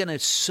 I am going to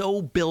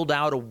so build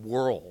out a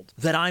world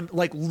that I'm,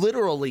 like,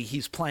 literally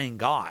he's playing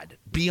God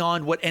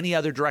beyond what any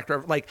other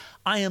director, like,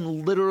 I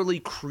am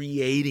literally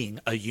creating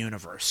a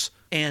universe.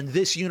 And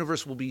this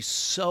universe will be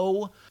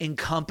so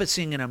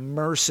encompassing and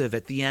immersive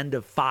at the end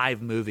of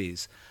 5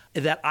 movies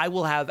that I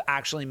will have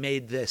actually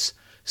made this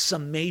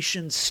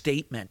summation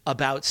statement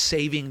about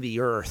saving the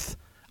earth.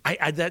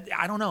 I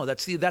don't know.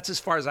 That's as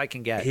far as I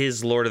can get.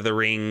 His Lord of the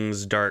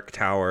Rings, Dark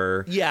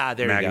Tower,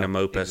 magnum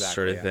opus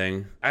sort of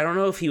thing. I don't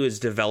know if he was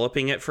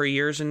developing it for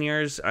years and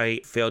years. I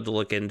failed to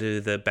look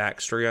into the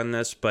backstory on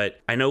this, but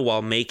I know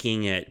while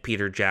making it,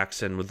 Peter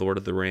Jackson with Lord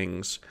of the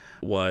Rings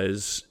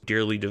was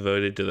dearly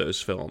devoted to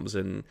those films.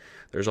 And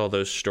there's all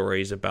those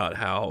stories about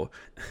how,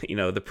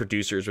 the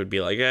producers would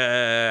be like,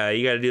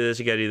 you got to do this,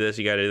 you got to do this,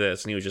 you got to do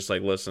this. And he was just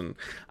like, listen,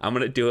 I'm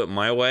going to do it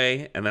my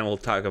way, and then we'll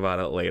talk about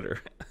it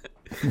later.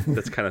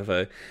 That's kind of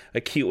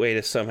a cute way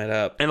to sum it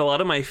up. And a lot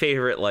of my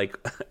favorite, like,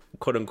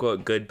 quote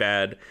unquote, good,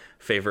 bad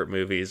favorite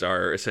movies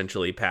are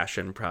essentially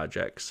passion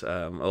projects.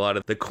 A lot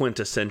of the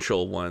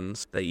quintessential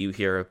ones that you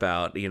hear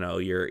about,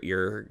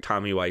 your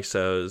Tommy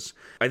Wiseau's.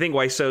 I think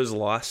Wiseau's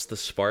lost the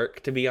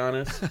spark, to be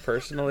honest,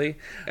 personally.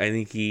 I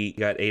think he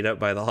got ate up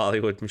by the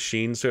Hollywood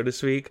machine, so to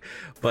speak.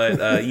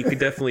 But you could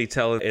definitely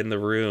tell in the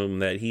room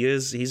that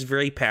he's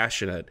very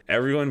passionate.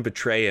 Everyone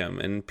betray him,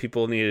 and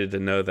people needed to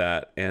know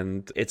that.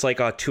 And it's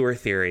like auteur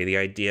theory, the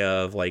idea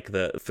of like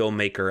the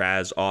filmmaker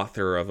as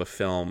author of a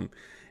film,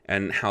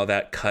 and how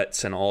that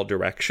cuts in all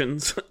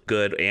directions,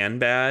 good and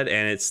bad.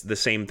 And it's the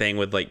same thing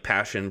with like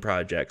passion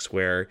projects,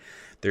 where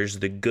there's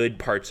the good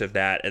parts of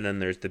that, and then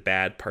there's the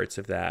bad parts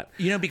of that.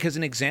 Because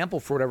an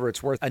example, for whatever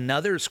it's worth,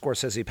 another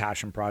Scorsese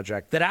passion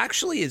project that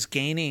actually is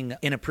gaining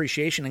in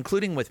appreciation,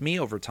 including with me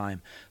over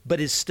time, but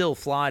is still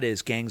flawed,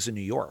 is Gangs of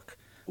New York,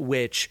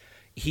 which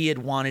he had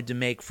wanted to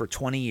make for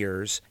 20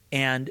 years.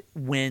 And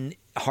when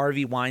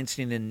Harvey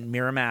Weinstein and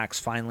Miramax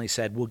finally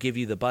said, we'll give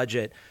you the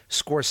budget,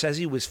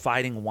 Scorsese was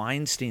fighting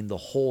Weinstein the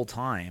whole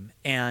time.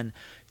 And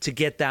to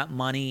get that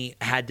money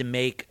had to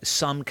make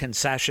some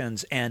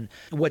concessions. And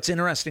what's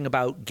interesting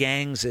about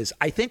Gangs is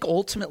I think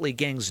ultimately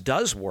Gangs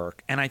does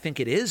work, and I think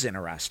it is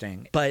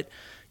interesting. But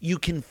you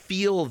can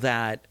feel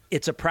that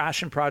it's a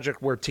passion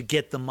project where to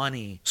get the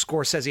money,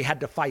 Scorsese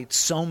had to fight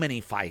so many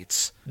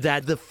fights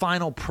that the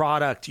final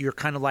product, you're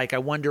kind of like, I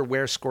wonder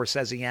where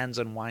Scorsese ends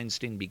and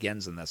Weinstein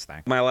begins in this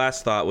thing. My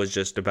last thought was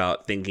just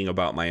about thinking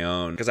about my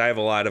own, because I have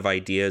a lot of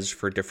ideas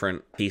for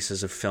different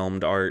pieces of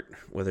filmed art,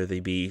 whether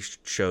they be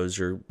shows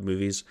or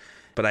movies.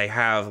 But I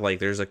have, like,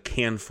 there's a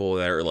handful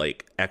that are,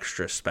 like,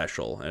 extra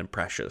special and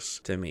precious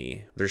to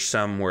me. There's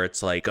some where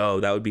it's like, oh,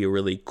 that would be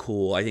really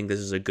cool. I think this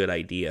is a good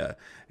idea,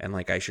 and,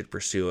 like, I should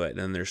pursue it. And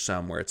then there's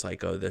some where it's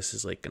like, oh, this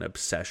is, like, an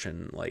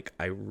obsession. Like,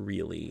 I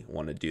really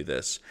want to do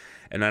this.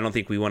 And I don't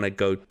think we want to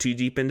go too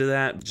deep into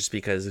that, just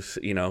because,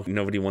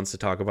 nobody wants to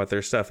talk about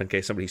their stuff in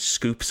case somebody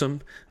scoops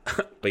them.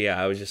 But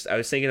yeah, I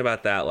was thinking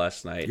about that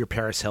last night. Your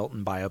Paris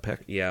Hilton biopic?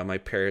 Yeah, my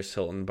Paris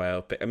Hilton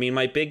biopic. I mean,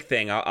 my big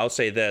thing, I'll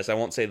say this, I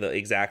won't say the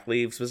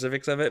exactly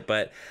specifics of it,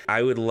 but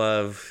I would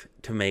love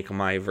to make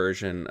my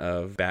version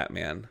of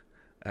Batman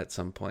at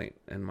some point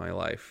in my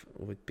life.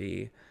 Would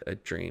be a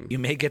dream. You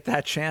may get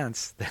that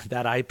chance.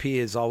 That IP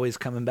is always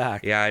coming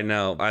back. Yeah, I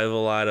know. I have a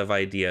lot of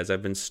ideas.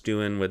 I've been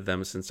stewing with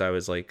them since I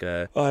was like,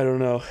 I don't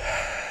know.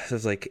 I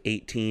was like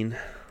 18,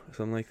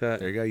 something like that.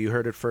 There you go. You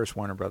heard it first,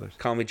 Warner Brothers.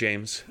 Call me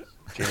James.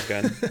 James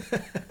Gunn.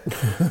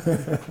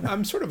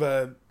 I'm sort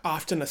of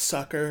often a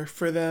sucker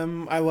for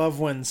them. I love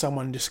when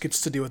someone just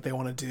gets to do what they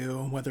want to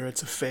do, whether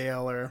it's a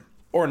fail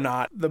or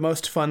not. The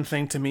most fun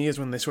thing to me is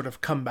when they sort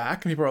of come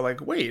back and people are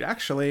like, wait,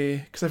 actually,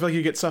 because I feel like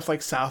you get stuff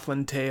like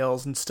Southland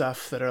Tales and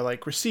stuff that are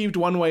like received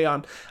one way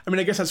on, I mean,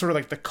 I guess that's sort of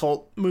like the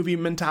cult movie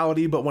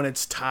mentality, but when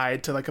it's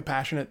tied to like a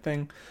passionate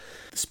thing.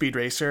 Speed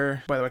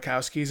Racer by the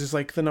Wachowskis is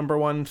like the number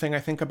one thing I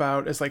think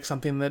about, is like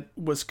something that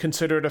was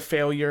considered a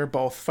failure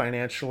both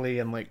financially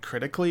and like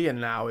critically,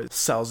 and now it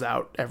sells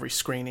out every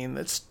screening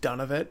that's done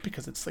of it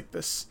because it's like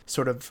this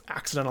sort of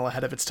accidental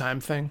ahead of its time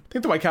thing. I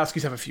think the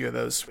Wachowskis have a few of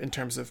those in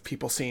terms of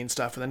people seeing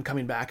stuff and then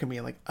coming back and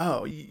being like,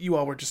 oh, you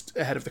all were just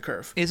ahead of the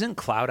curve. Isn't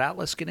Cloud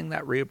Atlas getting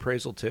that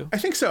reappraisal too? I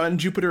think so, and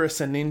Jupiter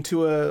Ascending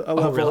to a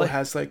level really?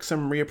 has like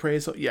some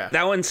reappraisal. Yeah.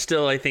 That one's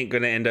still, I think,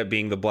 going to end up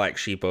being the black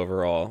sheep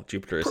overall,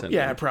 Jupiter Ascending.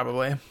 Yeah,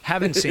 probably.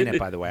 Haven't seen it,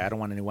 by the way. I don't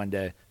want anyone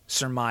to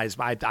surmise.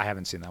 I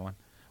haven't seen that one.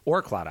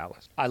 Or Cloud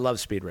Atlas. I love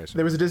Speed Racer.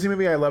 There was a Disney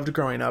movie I loved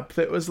growing up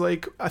that was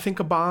like, I think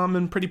a bomb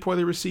and pretty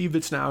poorly received.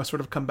 It's now sort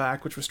of come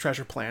back, which was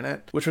Treasure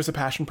Planet, which was a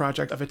passion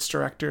project of its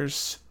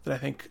directors that I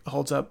think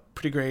holds up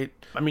pretty great.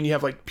 I mean, you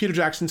have like Peter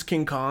Jackson's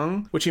King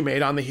Kong, which he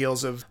made on the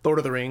heels of Lord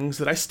of the Rings,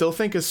 that I still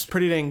think is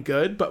pretty dang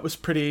good, but was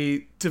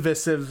pretty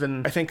divisive.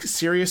 And I think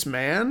Serious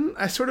Man,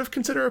 I sort of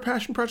consider a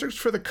passion project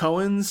for the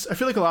Coens. I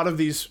feel like a lot of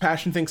these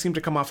passion things seem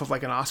to come off of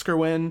like an Oscar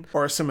win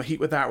or some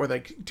heat with that, where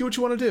like, do what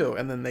you want to do.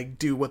 And then they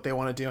do what they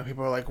want to do. And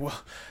people are like, well,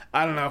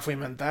 I don't know if we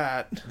meant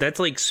that. That's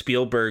like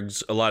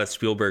a lot of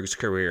Spielberg's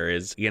career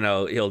is,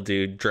 he'll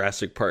do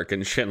Jurassic Park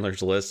and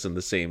Schindler's List in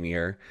the same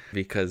year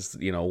because,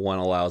 one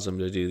allows him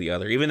to do the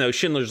other, even though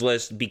Schindler's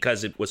List,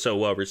 because it was so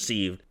well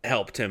received,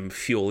 helped him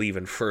fuel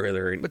even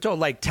further. But don't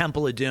like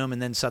Temple of Doom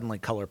and then suddenly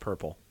Color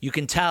Purple. You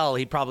can tell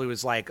he probably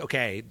was like,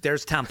 okay,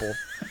 there's Temple.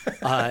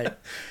 I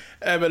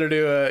better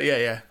do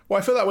Well,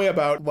 I feel that way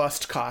about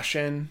Lust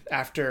Caution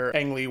after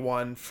Ang Lee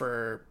won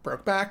for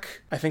Brokeback.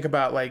 I think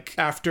about like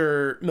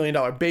after $1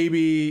 Million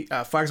Baby,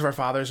 Flags of Our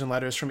Fathers, and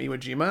Letters from Iwo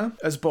Jima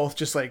as both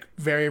just like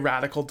very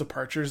radical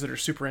departures that are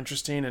super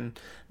interesting and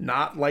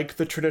not like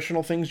the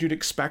traditional things you'd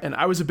expect. And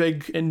I was a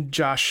big, and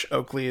Josh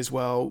Oakley as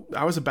well.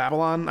 I was a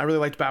Babylon. I really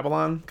liked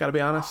Babylon, gotta be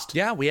honest.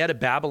 Yeah, we had a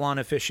Babylon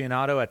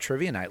aficionado at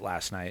Trivia Night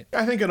last night.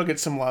 I think it'll get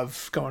some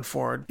love going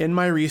forward. In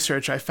my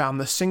research, I found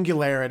the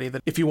singularity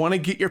that if you want to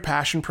get your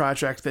passion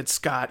project that's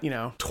got,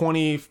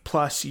 20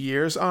 plus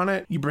years on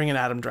it, you bring in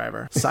Adam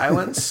Driver.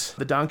 Silence,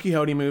 the Don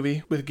Quixote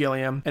movie with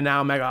Gilliam, and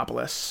now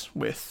Megapolis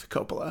with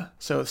Coppola.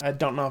 So I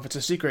don't know if it's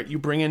a secret. You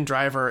bring in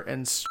Driver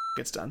and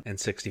gets done. And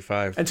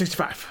 65. And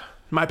 65.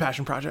 My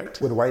passion project.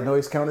 Would White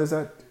Noise count as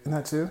that in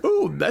that too?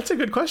 Ooh, that's a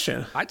good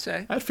question. I'd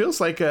say. That feels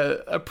like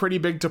a pretty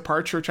big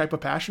departure type of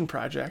passion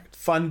project.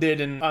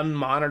 Funded and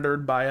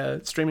unmonitored by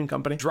a streaming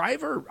company.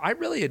 Driver, I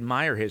really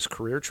admire his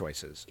career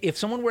choices. If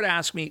someone were to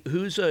ask me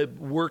who's a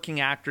working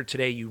actor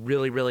today you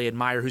really, really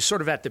admire, who's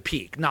sort of at the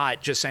peak,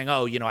 not just saying,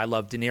 oh, I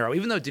love De Niro.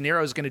 Even though De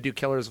Niro is going to do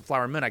Killers of the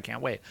Flower Moon, I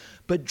can't wait.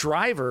 But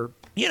Driver,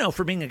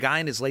 for being a guy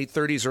in his late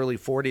 30s, early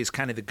 40s,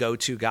 kind of the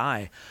go-to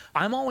guy,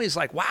 I'm always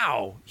like,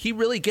 wow, he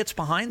really gets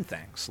behind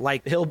things.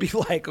 Like, he'll be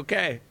like,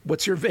 okay,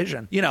 what's your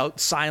vision?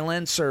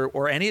 Silence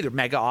or any of the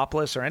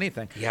Megapolis or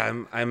anything.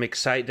 Yeah, I'm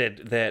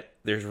excited that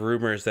there's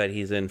rumors that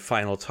he's in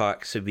final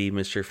talks to be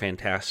Mr.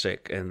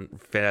 Fantastic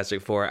and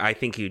Fantastic Four. I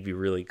think he'd be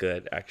really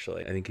good,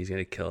 actually. I think he's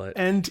going to kill it.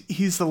 And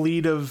he's the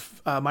lead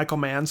of Michael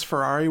Mann's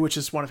Ferrari, which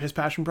is one of his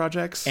passion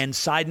projects. And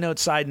side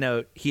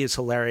note, he is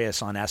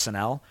hilarious on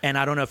SNL. And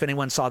I don't know if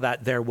anyone saw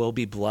that There Will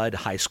Be Blood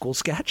high school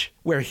sketch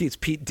where he's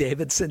Pete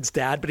Davidson's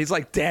dad, but he's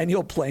like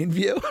Daniel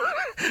Plainview.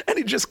 And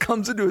he just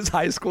comes into his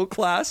high school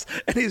class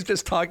and he's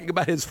just talking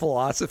about his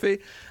philosophy.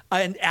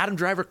 And Adam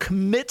Driver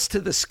commits to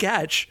the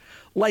sketch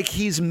like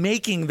he's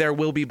making There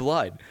Will Be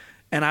Blood.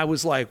 And I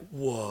was like,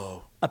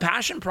 whoa. A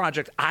passion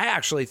project I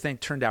actually think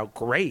turned out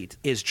great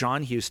is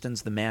John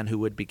Huston's The Man Who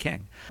Would Be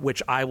King,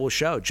 which I will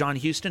show. John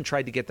Huston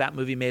tried to get that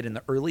movie made in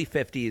the early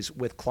 50s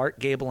with Clark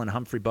Gable and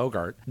Humphrey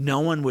Bogart. No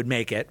one would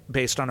make it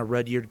based on a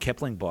Rudyard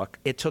Kipling book.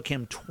 It took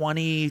him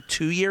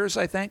 22 years,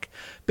 I think,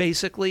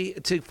 basically,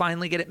 to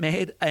finally get it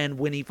made. And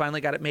when he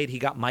finally got it made, he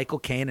got Michael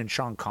Caine and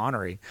Sean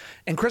Connery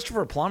and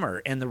Christopher Plummer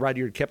in the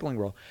Rudyard Kipling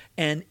role.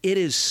 And it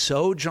is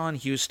so John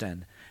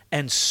Huston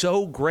and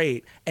so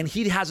great. And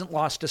he hasn't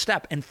lost a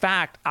step. In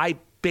fact, I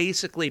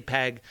basically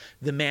peg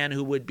The Man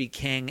Who Would Be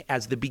King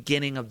as the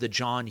beginning of the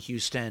John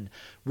Huston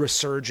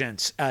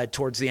resurgence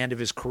towards the end of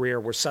his career,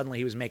 where suddenly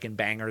he was making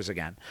bangers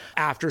again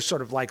after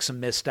sort of like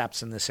some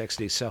missteps in the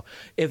 60s. So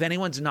if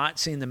anyone's not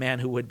seen The Man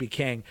Who Would Be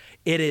King,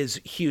 it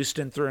is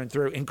Huston through and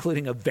through,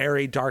 including a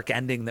very dark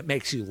ending that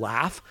makes you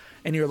laugh.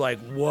 And you're like,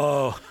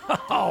 whoa,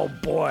 oh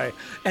boy.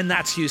 And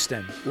that's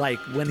Huston. Like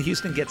when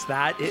Huston gets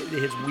that,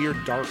 his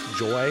weird dark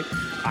joy,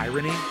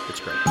 irony, it's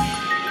great.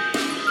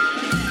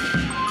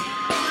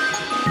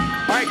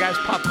 All right, guys,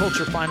 pop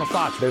culture final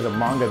thoughts. There's a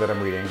manga that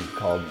I'm reading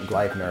called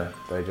Gleipnir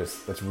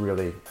that's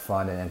really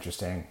fun and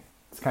interesting.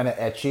 It's kind of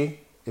ecchi,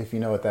 if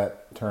you know what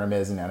that term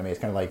is in anime. It's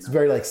kind of like, it's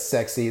very like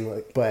sexy,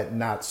 but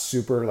not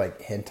super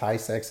like hentai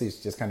sexy.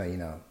 It's just kind of,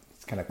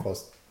 it's kind of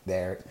close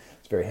there.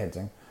 It's very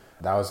hinting.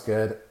 That was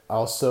good. I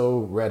also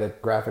read a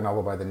graphic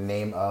novel by the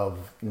name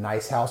of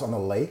Nice House on the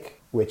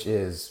Lake, which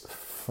is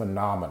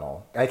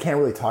phenomenal. I can't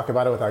really talk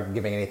about it without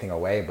giving anything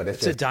away, but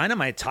it's a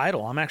dynamite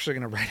title. I'm actually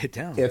going to write it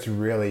down. It's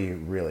really,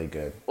 really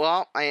good.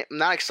 Well, I'm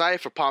not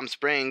excited for Palm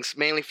Springs,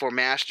 mainly for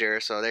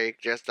Master, so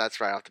that's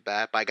right off the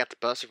bat, but I got the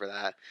poster for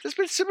that. It's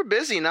been super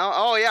busy,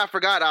 Oh, yeah, I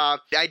forgot.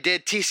 I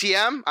did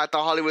TCM at the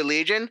Hollywood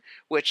Legion,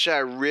 which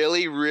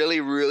really, really,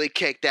 really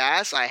kicked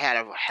ass. I had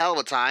a hell of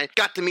a time.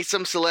 Got to meet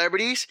some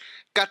celebrities.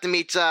 Got to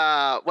meet,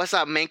 what's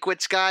that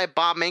Mankiewicz guy?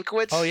 Bob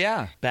Mankiewicz? Oh,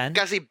 yeah. Ben?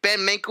 Got to see Ben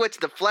Mankiewicz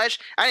in the flesh.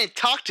 I didn't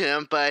talk to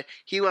him, but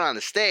he went on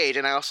the stage.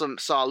 And I also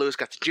saw Louis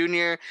Gossett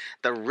Jr.,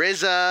 The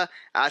RZA.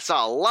 I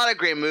saw a lot of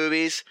great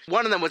movies.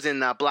 One of them was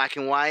in black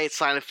and white,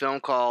 silent film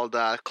called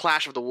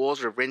Clash of the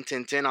Wolves with Rin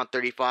Tin Tin on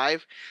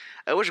 35.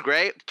 It was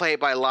great, played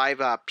by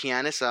live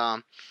pianists.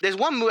 There's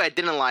one movie I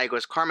didn't like,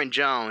 was Carmen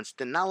Jones.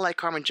 Did not like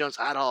Carmen Jones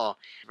at all.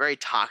 Very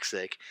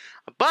toxic.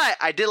 But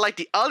I did like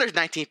the other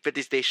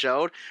 1950s they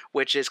showed,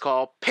 which is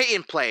called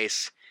Peyton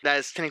Place. That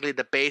is technically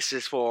the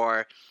basis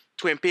for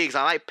Twin Peaks.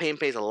 I like Peyton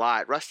Place a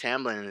lot. Russ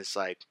Tamblyn is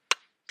like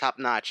top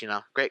notch,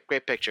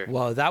 Great picture.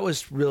 Well, that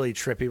was really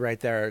trippy right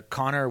there.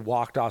 Connor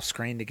walked off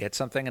screen to get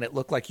something, and it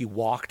looked like you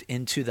walked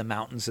into the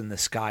mountains in the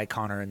sky,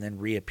 Connor, and then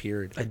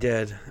reappeared. I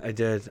did.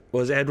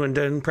 Was Edwin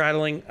done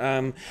prattling?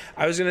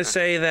 I was going to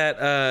say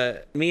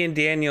that me and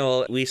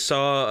Daniel, we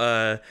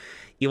saw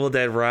Evil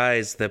Dead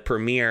Rise, the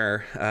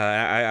premiere.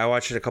 I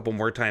watched it a couple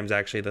more times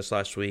actually this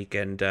last week,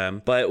 and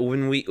but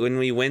when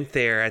we went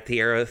there at the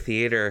Arrow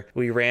Theater,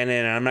 we ran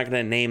in, and I'm not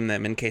going to name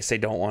them in case they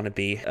don't want to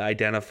be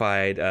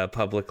identified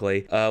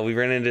publicly. We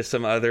ran into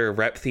some other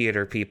rep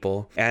theater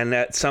people, and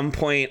at some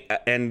point,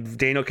 and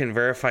Daniel can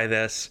verify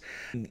this,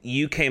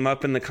 you came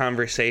up in the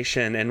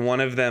conversation, and one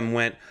of them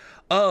went,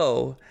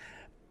 "Oh,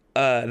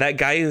 That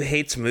guy who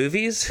hates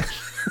movies.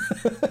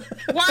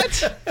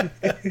 What?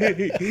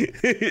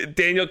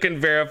 Daniel can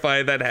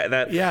verify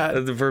that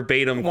the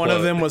verbatim One quote.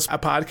 of them was a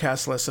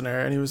podcast listener,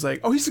 and he was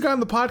like, "Oh, he's the guy on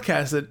the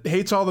podcast that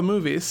hates all the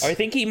movies." I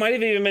think he might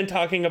have even been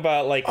talking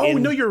about like. Oh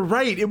no, you're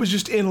right. It was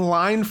just in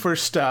line for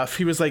stuff.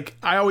 He was like,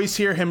 "I always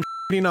hear him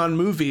on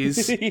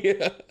movies."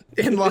 Yeah.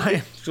 In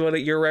line. So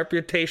your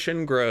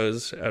reputation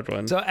grows,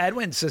 Edwin. So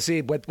Edwin,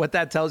 see what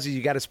that tells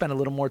you got to spend a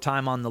little more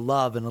time on the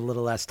love and a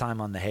little less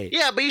time on the hate.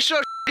 Yeah, but you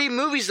saw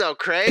movies though,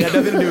 Craig. It had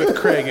nothing to do with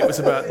Craig. It was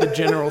about the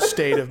general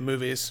state of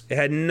movies. It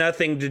had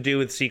nothing to do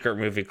with Secret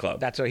Movie Club.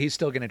 That's why he's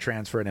still going to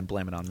transfer it and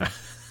blame it on me.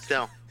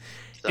 Still.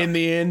 In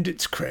the end,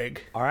 it's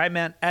Craig. All right,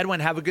 man. Edwin,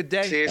 have a good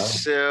day. See you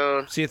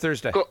soon. See you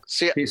Thursday. Cool.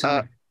 See you. Peace,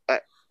 homie.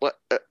 What?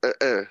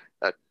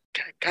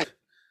 God.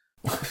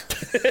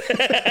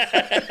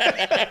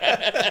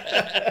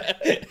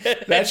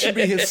 That should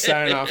be his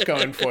sign off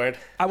going forward.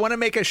 I want to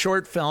make a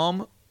short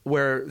film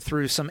where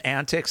through some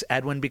antics,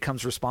 Edwin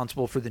becomes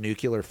responsible for the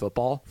nuclear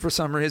football for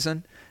some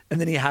reason.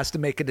 And then he has to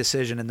make a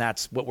decision, and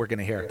that's what we're going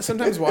to hear.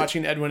 Sometimes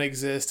watching Edwin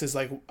exist is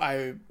like,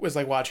 I was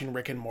like watching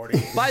Rick and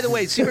Morty. By the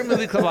way, Secret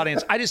Movie Club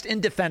audience, I just,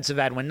 in defense of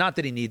Edwin, not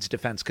that he needs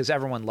defense, because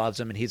everyone loves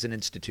him and he's an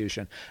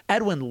institution.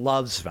 Edwin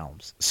loves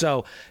films.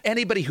 So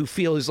anybody who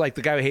feels like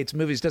the guy who hates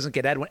movies doesn't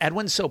get Edwin.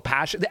 Edwin's so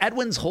passionate.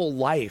 Edwin's whole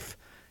life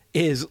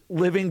is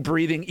living,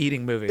 breathing,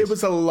 eating movies. It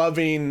was a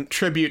loving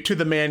tribute to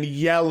the man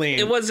yelling.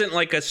 It wasn't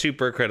like a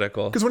super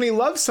critical. Because when he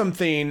loves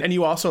something, and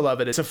you also love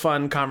it, it's a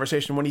fun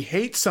conversation. When he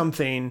hates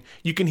something,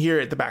 you can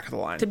hear it at the back of the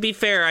line. To be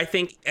fair, I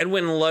think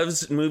Edwin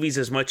loves movies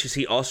as much as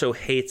he also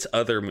hates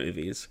other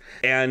movies.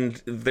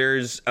 And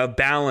there's a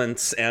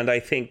balance, and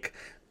I think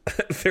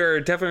there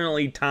are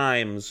definitely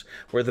times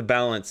where the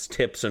balance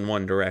tips in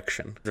one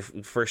direction. The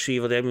first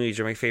Evil Dead movies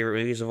are my favorite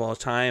movies of all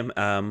time.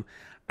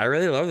 I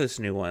really love this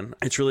new one.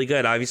 It's really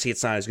good. Obviously,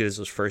 it's not as good as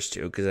those first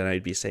two, because then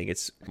I'd be saying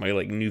it's my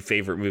new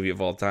favorite movie of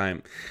all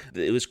time.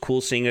 It was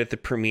cool seeing it at the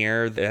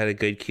premiere. They had a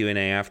good Q&A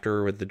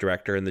after with the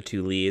director and the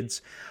two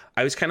leads.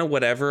 I was kind of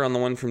whatever on the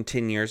one from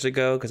 10 years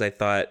ago, because I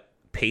thought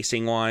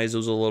pacing-wise it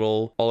was a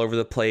little all over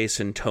the place,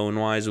 and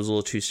tone-wise it was a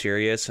little too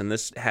serious. And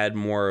this had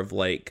more of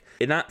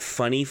not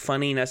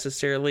funny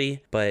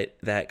necessarily, but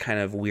that kind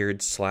of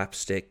weird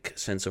slapstick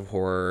sense of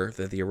horror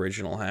that the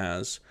original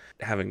has.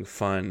 Having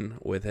fun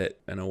with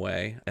it in a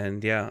way.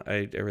 And yeah,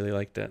 I really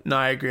liked it. No,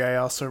 I agree. I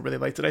also really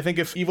liked it. I think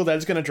if Evil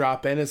Dead's going to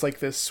drop in as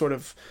this sort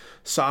of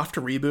soft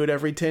reboot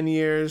every 10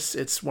 years,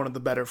 it's one of the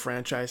better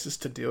franchises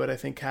to do it. I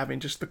think having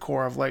just the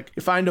core of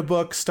you find a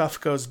book, stuff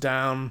goes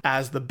down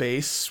as the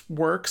base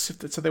works, if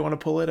that's how they want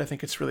to pull it. I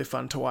think it's really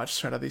fun to watch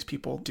how these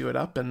people do it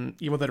up.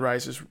 And Evil Dead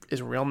Rise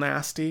is real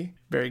nasty,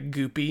 very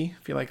goopy,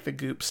 if you like the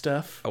goop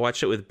stuff. I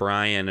watched it with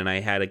Brian, and I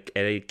had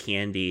a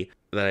candy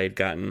that I had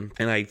gotten,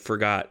 and I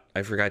forgot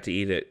to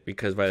eat it,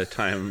 because by the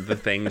time the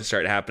things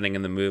start happening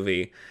in the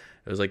movie,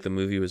 it was like the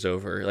movie was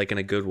over, in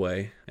a good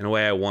way, in a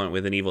way I want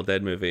with an Evil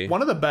Dead movie.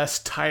 One of the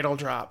best title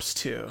drops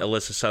too.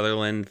 Alyssa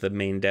Sutherland, the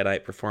main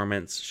Deadite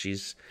performance,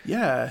 she's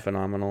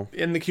phenomenal.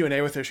 In the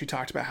Q&A with her, she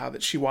talked about how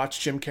that she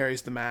watched Jim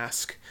Carrey's The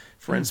Mask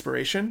for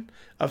inspiration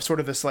of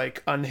sort of this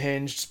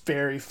unhinged,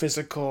 very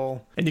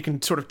physical, and you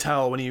can sort of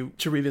tell when you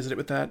to revisit it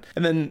with that.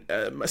 And then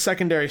a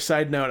secondary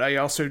side note, I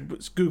also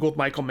Googled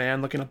Michael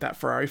Mann looking up that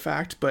Ferrari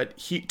fact, but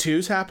Heat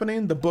 2's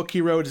happening. The book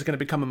he wrote is going to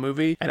become a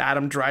movie, and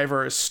Adam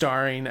Driver is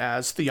starring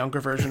as the younger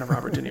version of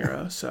Robert De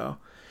Niro. So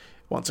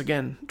once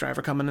again,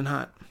 Driver coming in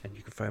hot. And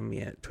you can find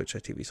me at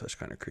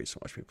twitch.tv/Connor Crews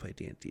and watch me play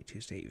D&D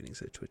Tuesday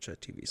evenings at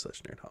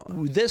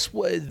twitch.tv/NerdHollow. This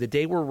was the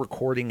day we're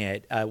recording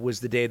it, was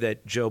the day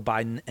that Joe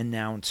Biden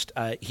announced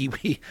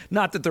he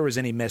not that there was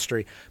any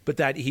mystery, but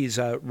that he's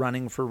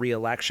running for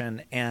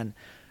re-election. And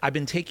I've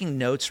been taking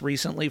notes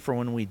recently for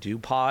when we do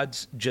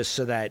pods, just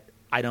so that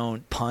I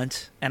don't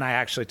punt and I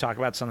actually talk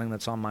about something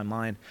that's on my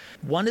mind.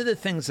 One of the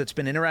things that's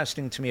been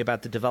interesting to me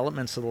about the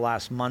developments of the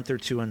last month or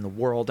two in the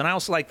world, and I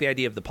also like the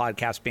idea of the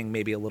podcast being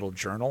maybe a little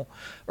journal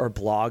or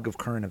blog of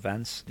current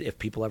events, if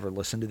people ever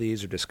listen to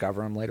these or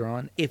discover them later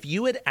on. If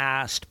you had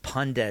asked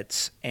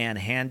pundits and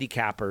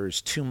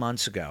handicappers 2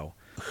 months ago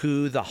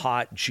who the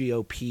hot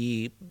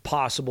GOP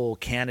possible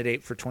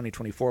candidate for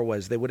 2024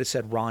 was, they would have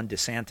said Ron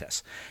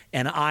DeSantis.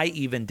 And I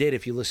even did,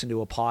 if you listen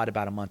to a pod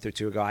about a month or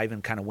two ago, I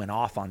even kind of went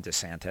off on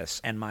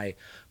DeSantis and my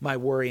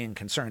worry and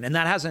concern. And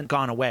that hasn't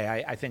gone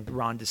away. I think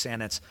Ron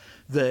DeSantis,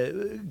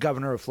 the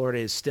governor of Florida,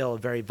 is still a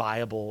very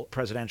viable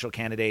presidential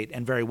candidate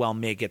and very well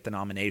may get the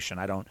nomination.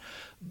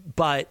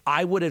 But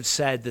I would have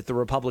said that the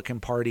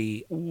Republican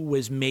Party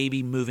was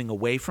maybe moving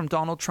away from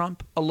Donald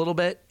Trump a little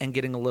bit and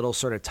getting a little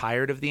sort of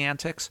tired of the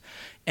antics.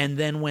 And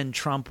then when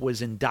Trump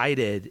was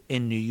indicted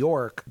in New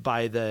York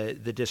by the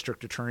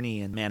district attorney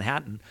in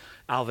Manhattan,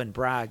 Alvin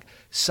Bragg,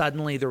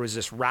 suddenly there was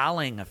this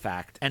rallying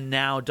effect. And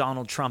now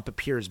Donald Trump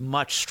appears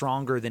much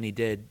stronger than he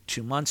did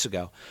 2 months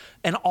ago.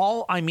 And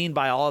all I mean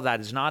by all of that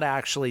is not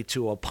actually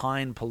to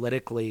opine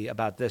politically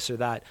about this or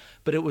that,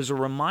 but it was a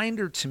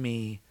reminder to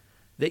me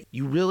that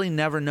you really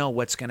never know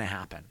what's going to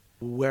happen.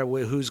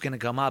 who's going to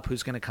come up,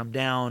 who's going to come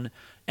down,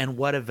 and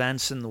what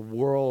events in the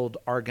world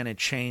are going to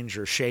change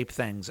or shape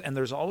things. And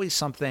there's always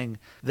something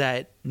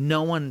that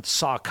no one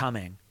saw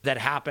coming that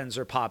happens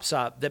or pops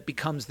up that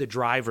becomes the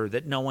driver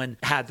that no one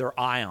had their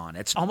eye on.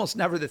 It's almost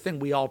never the thing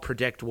we all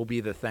predict will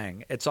be the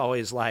thing. It's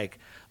always like,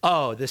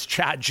 oh, this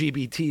chat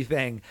GBT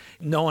thing,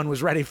 no one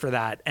was ready for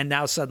that. And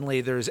now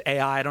suddenly there's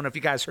AI. I don't know if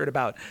you guys heard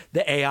about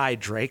the AI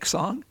Drake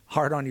song,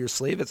 Heart on Your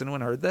Sleeve. Has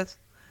anyone heard this?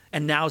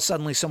 And now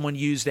suddenly someone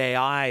used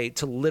AI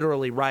to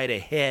literally write a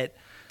hit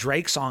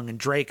Drake song, and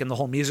Drake and the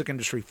whole music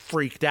industry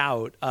freaked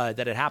out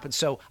that it happened.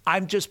 So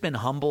I've just been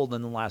humbled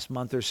in the last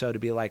month or so to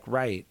be like,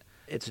 right,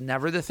 it's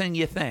never the thing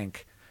you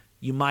think.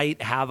 You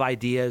might have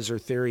ideas or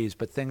theories,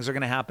 but things are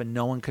going to happen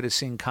no one could have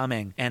seen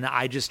coming. And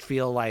I just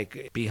feel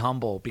like be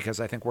humble because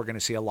I think we're going to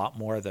see a lot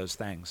more of those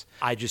things.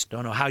 I just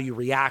don't know how you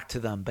react to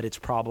them, but it's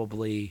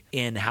probably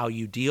in how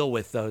you deal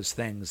with those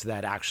things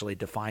that actually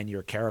define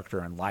your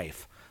character in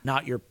life.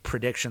 Not your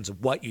predictions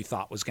of what you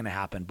thought was going to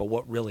happen, but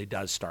what really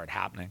does start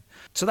happening.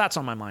 So that's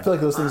on my mind. I feel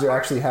like those things are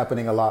actually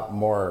happening a lot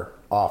more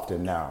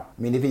often now.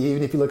 I mean,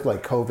 even if you look at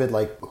like COVID,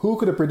 like who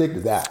could have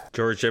predicted that?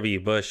 George W.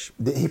 Bush.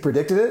 He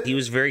predicted it? He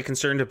was very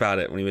concerned about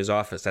it when he was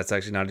office. That's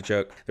actually not a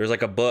joke. There was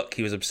like a book,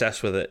 he was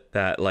obsessed with it,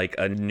 that like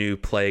a new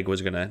plague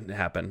was going to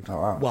happen. Oh,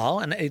 wow. Well,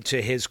 and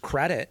to his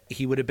credit,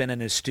 he would have been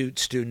an astute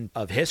student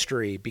of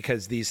history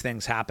because these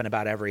things happen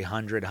about every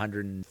 100,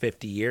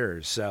 150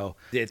 years. So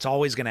it's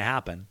always going to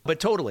happen. But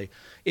totally,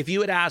 if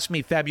you had asked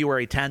me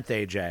February 10th,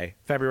 AJ,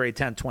 February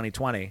 10th,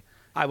 2020,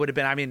 I would have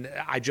been, I mean,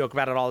 I joke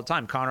about it all the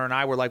time. Connor and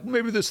I were like,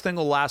 maybe this thing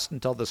will last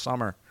until the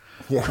summer.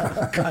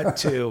 Yeah. Cut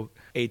to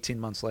 18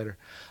 months later.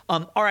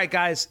 All right,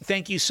 guys,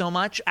 thank you so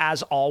much.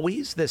 As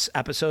always, this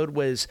episode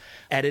was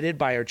edited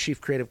by our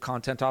Chief Creative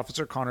Content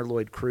Officer, Connor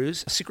Lloyd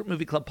Crews. Secret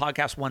Movie Club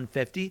Podcast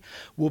 150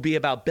 will be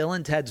about Bill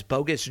and Ted's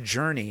Bogus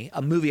Journey,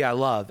 a movie I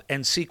love,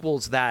 and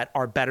sequels that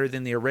are better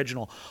than the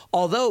original.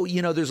 Although,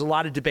 you know, there's a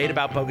lot of debate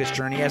about Bogus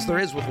Journey, as there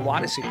is with a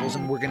lot of sequels,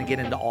 and we're going to get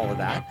into all of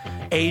that.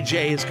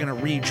 AJ is going to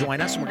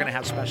rejoin us, and we're going to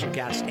have special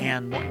guest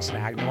Ann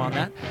Morton-Snagno on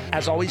that.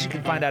 As always, you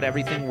can find out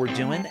everything we're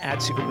doing at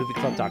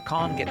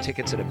secretmovieclub.com. Get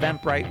tickets at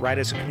Eventbrite. Write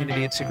us a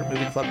community at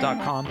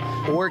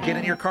secretmovieclub.com, or get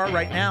in your car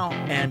right now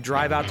and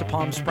drive out to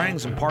Palm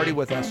Springs and party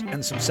with us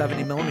in some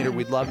 70mm.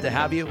 We'd love to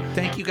have you.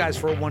 Thank you guys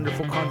for a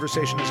wonderful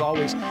conversation as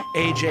always.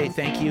 AJ,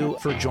 thank you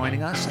for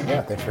joining us.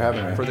 Yeah, thanks for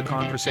having me. For the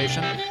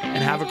conversation.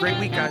 And have a great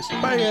week, guys.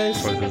 Bye,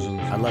 guys.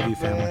 I love you,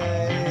 family.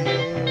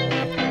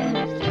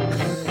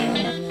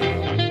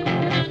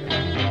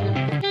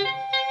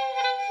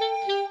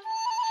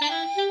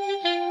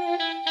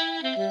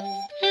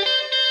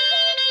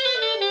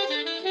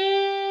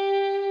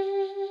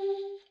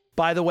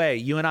 By the way,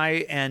 you and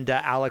I and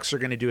Alex are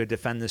going to do a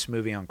Defend This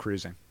Movie on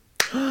cruising.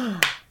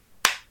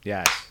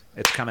 Yes,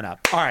 it's coming up.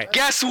 All right.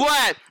 Guess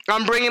what?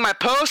 I'm bringing my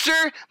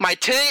poster, my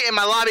tape, and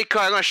my lobby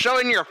card. I'm going to show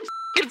it in your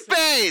f***ing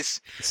face.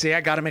 See,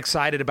 I got him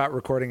excited about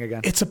recording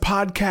again. It's a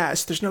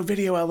podcast. There's no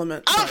video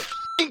element. I don't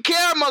f***ing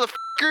care, motherfuckers.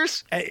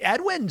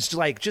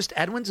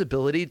 Edwin's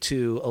ability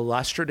to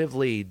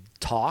illustratively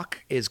talk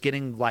is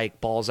getting like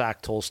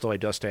Balzac, Tolstoy,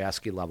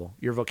 Dostoevsky level.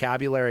 Your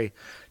vocabulary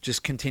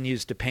just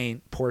continues to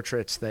paint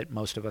portraits that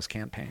most of us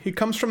can't paint. He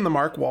comes from the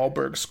Mark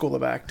Wahlberg School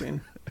of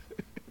Acting.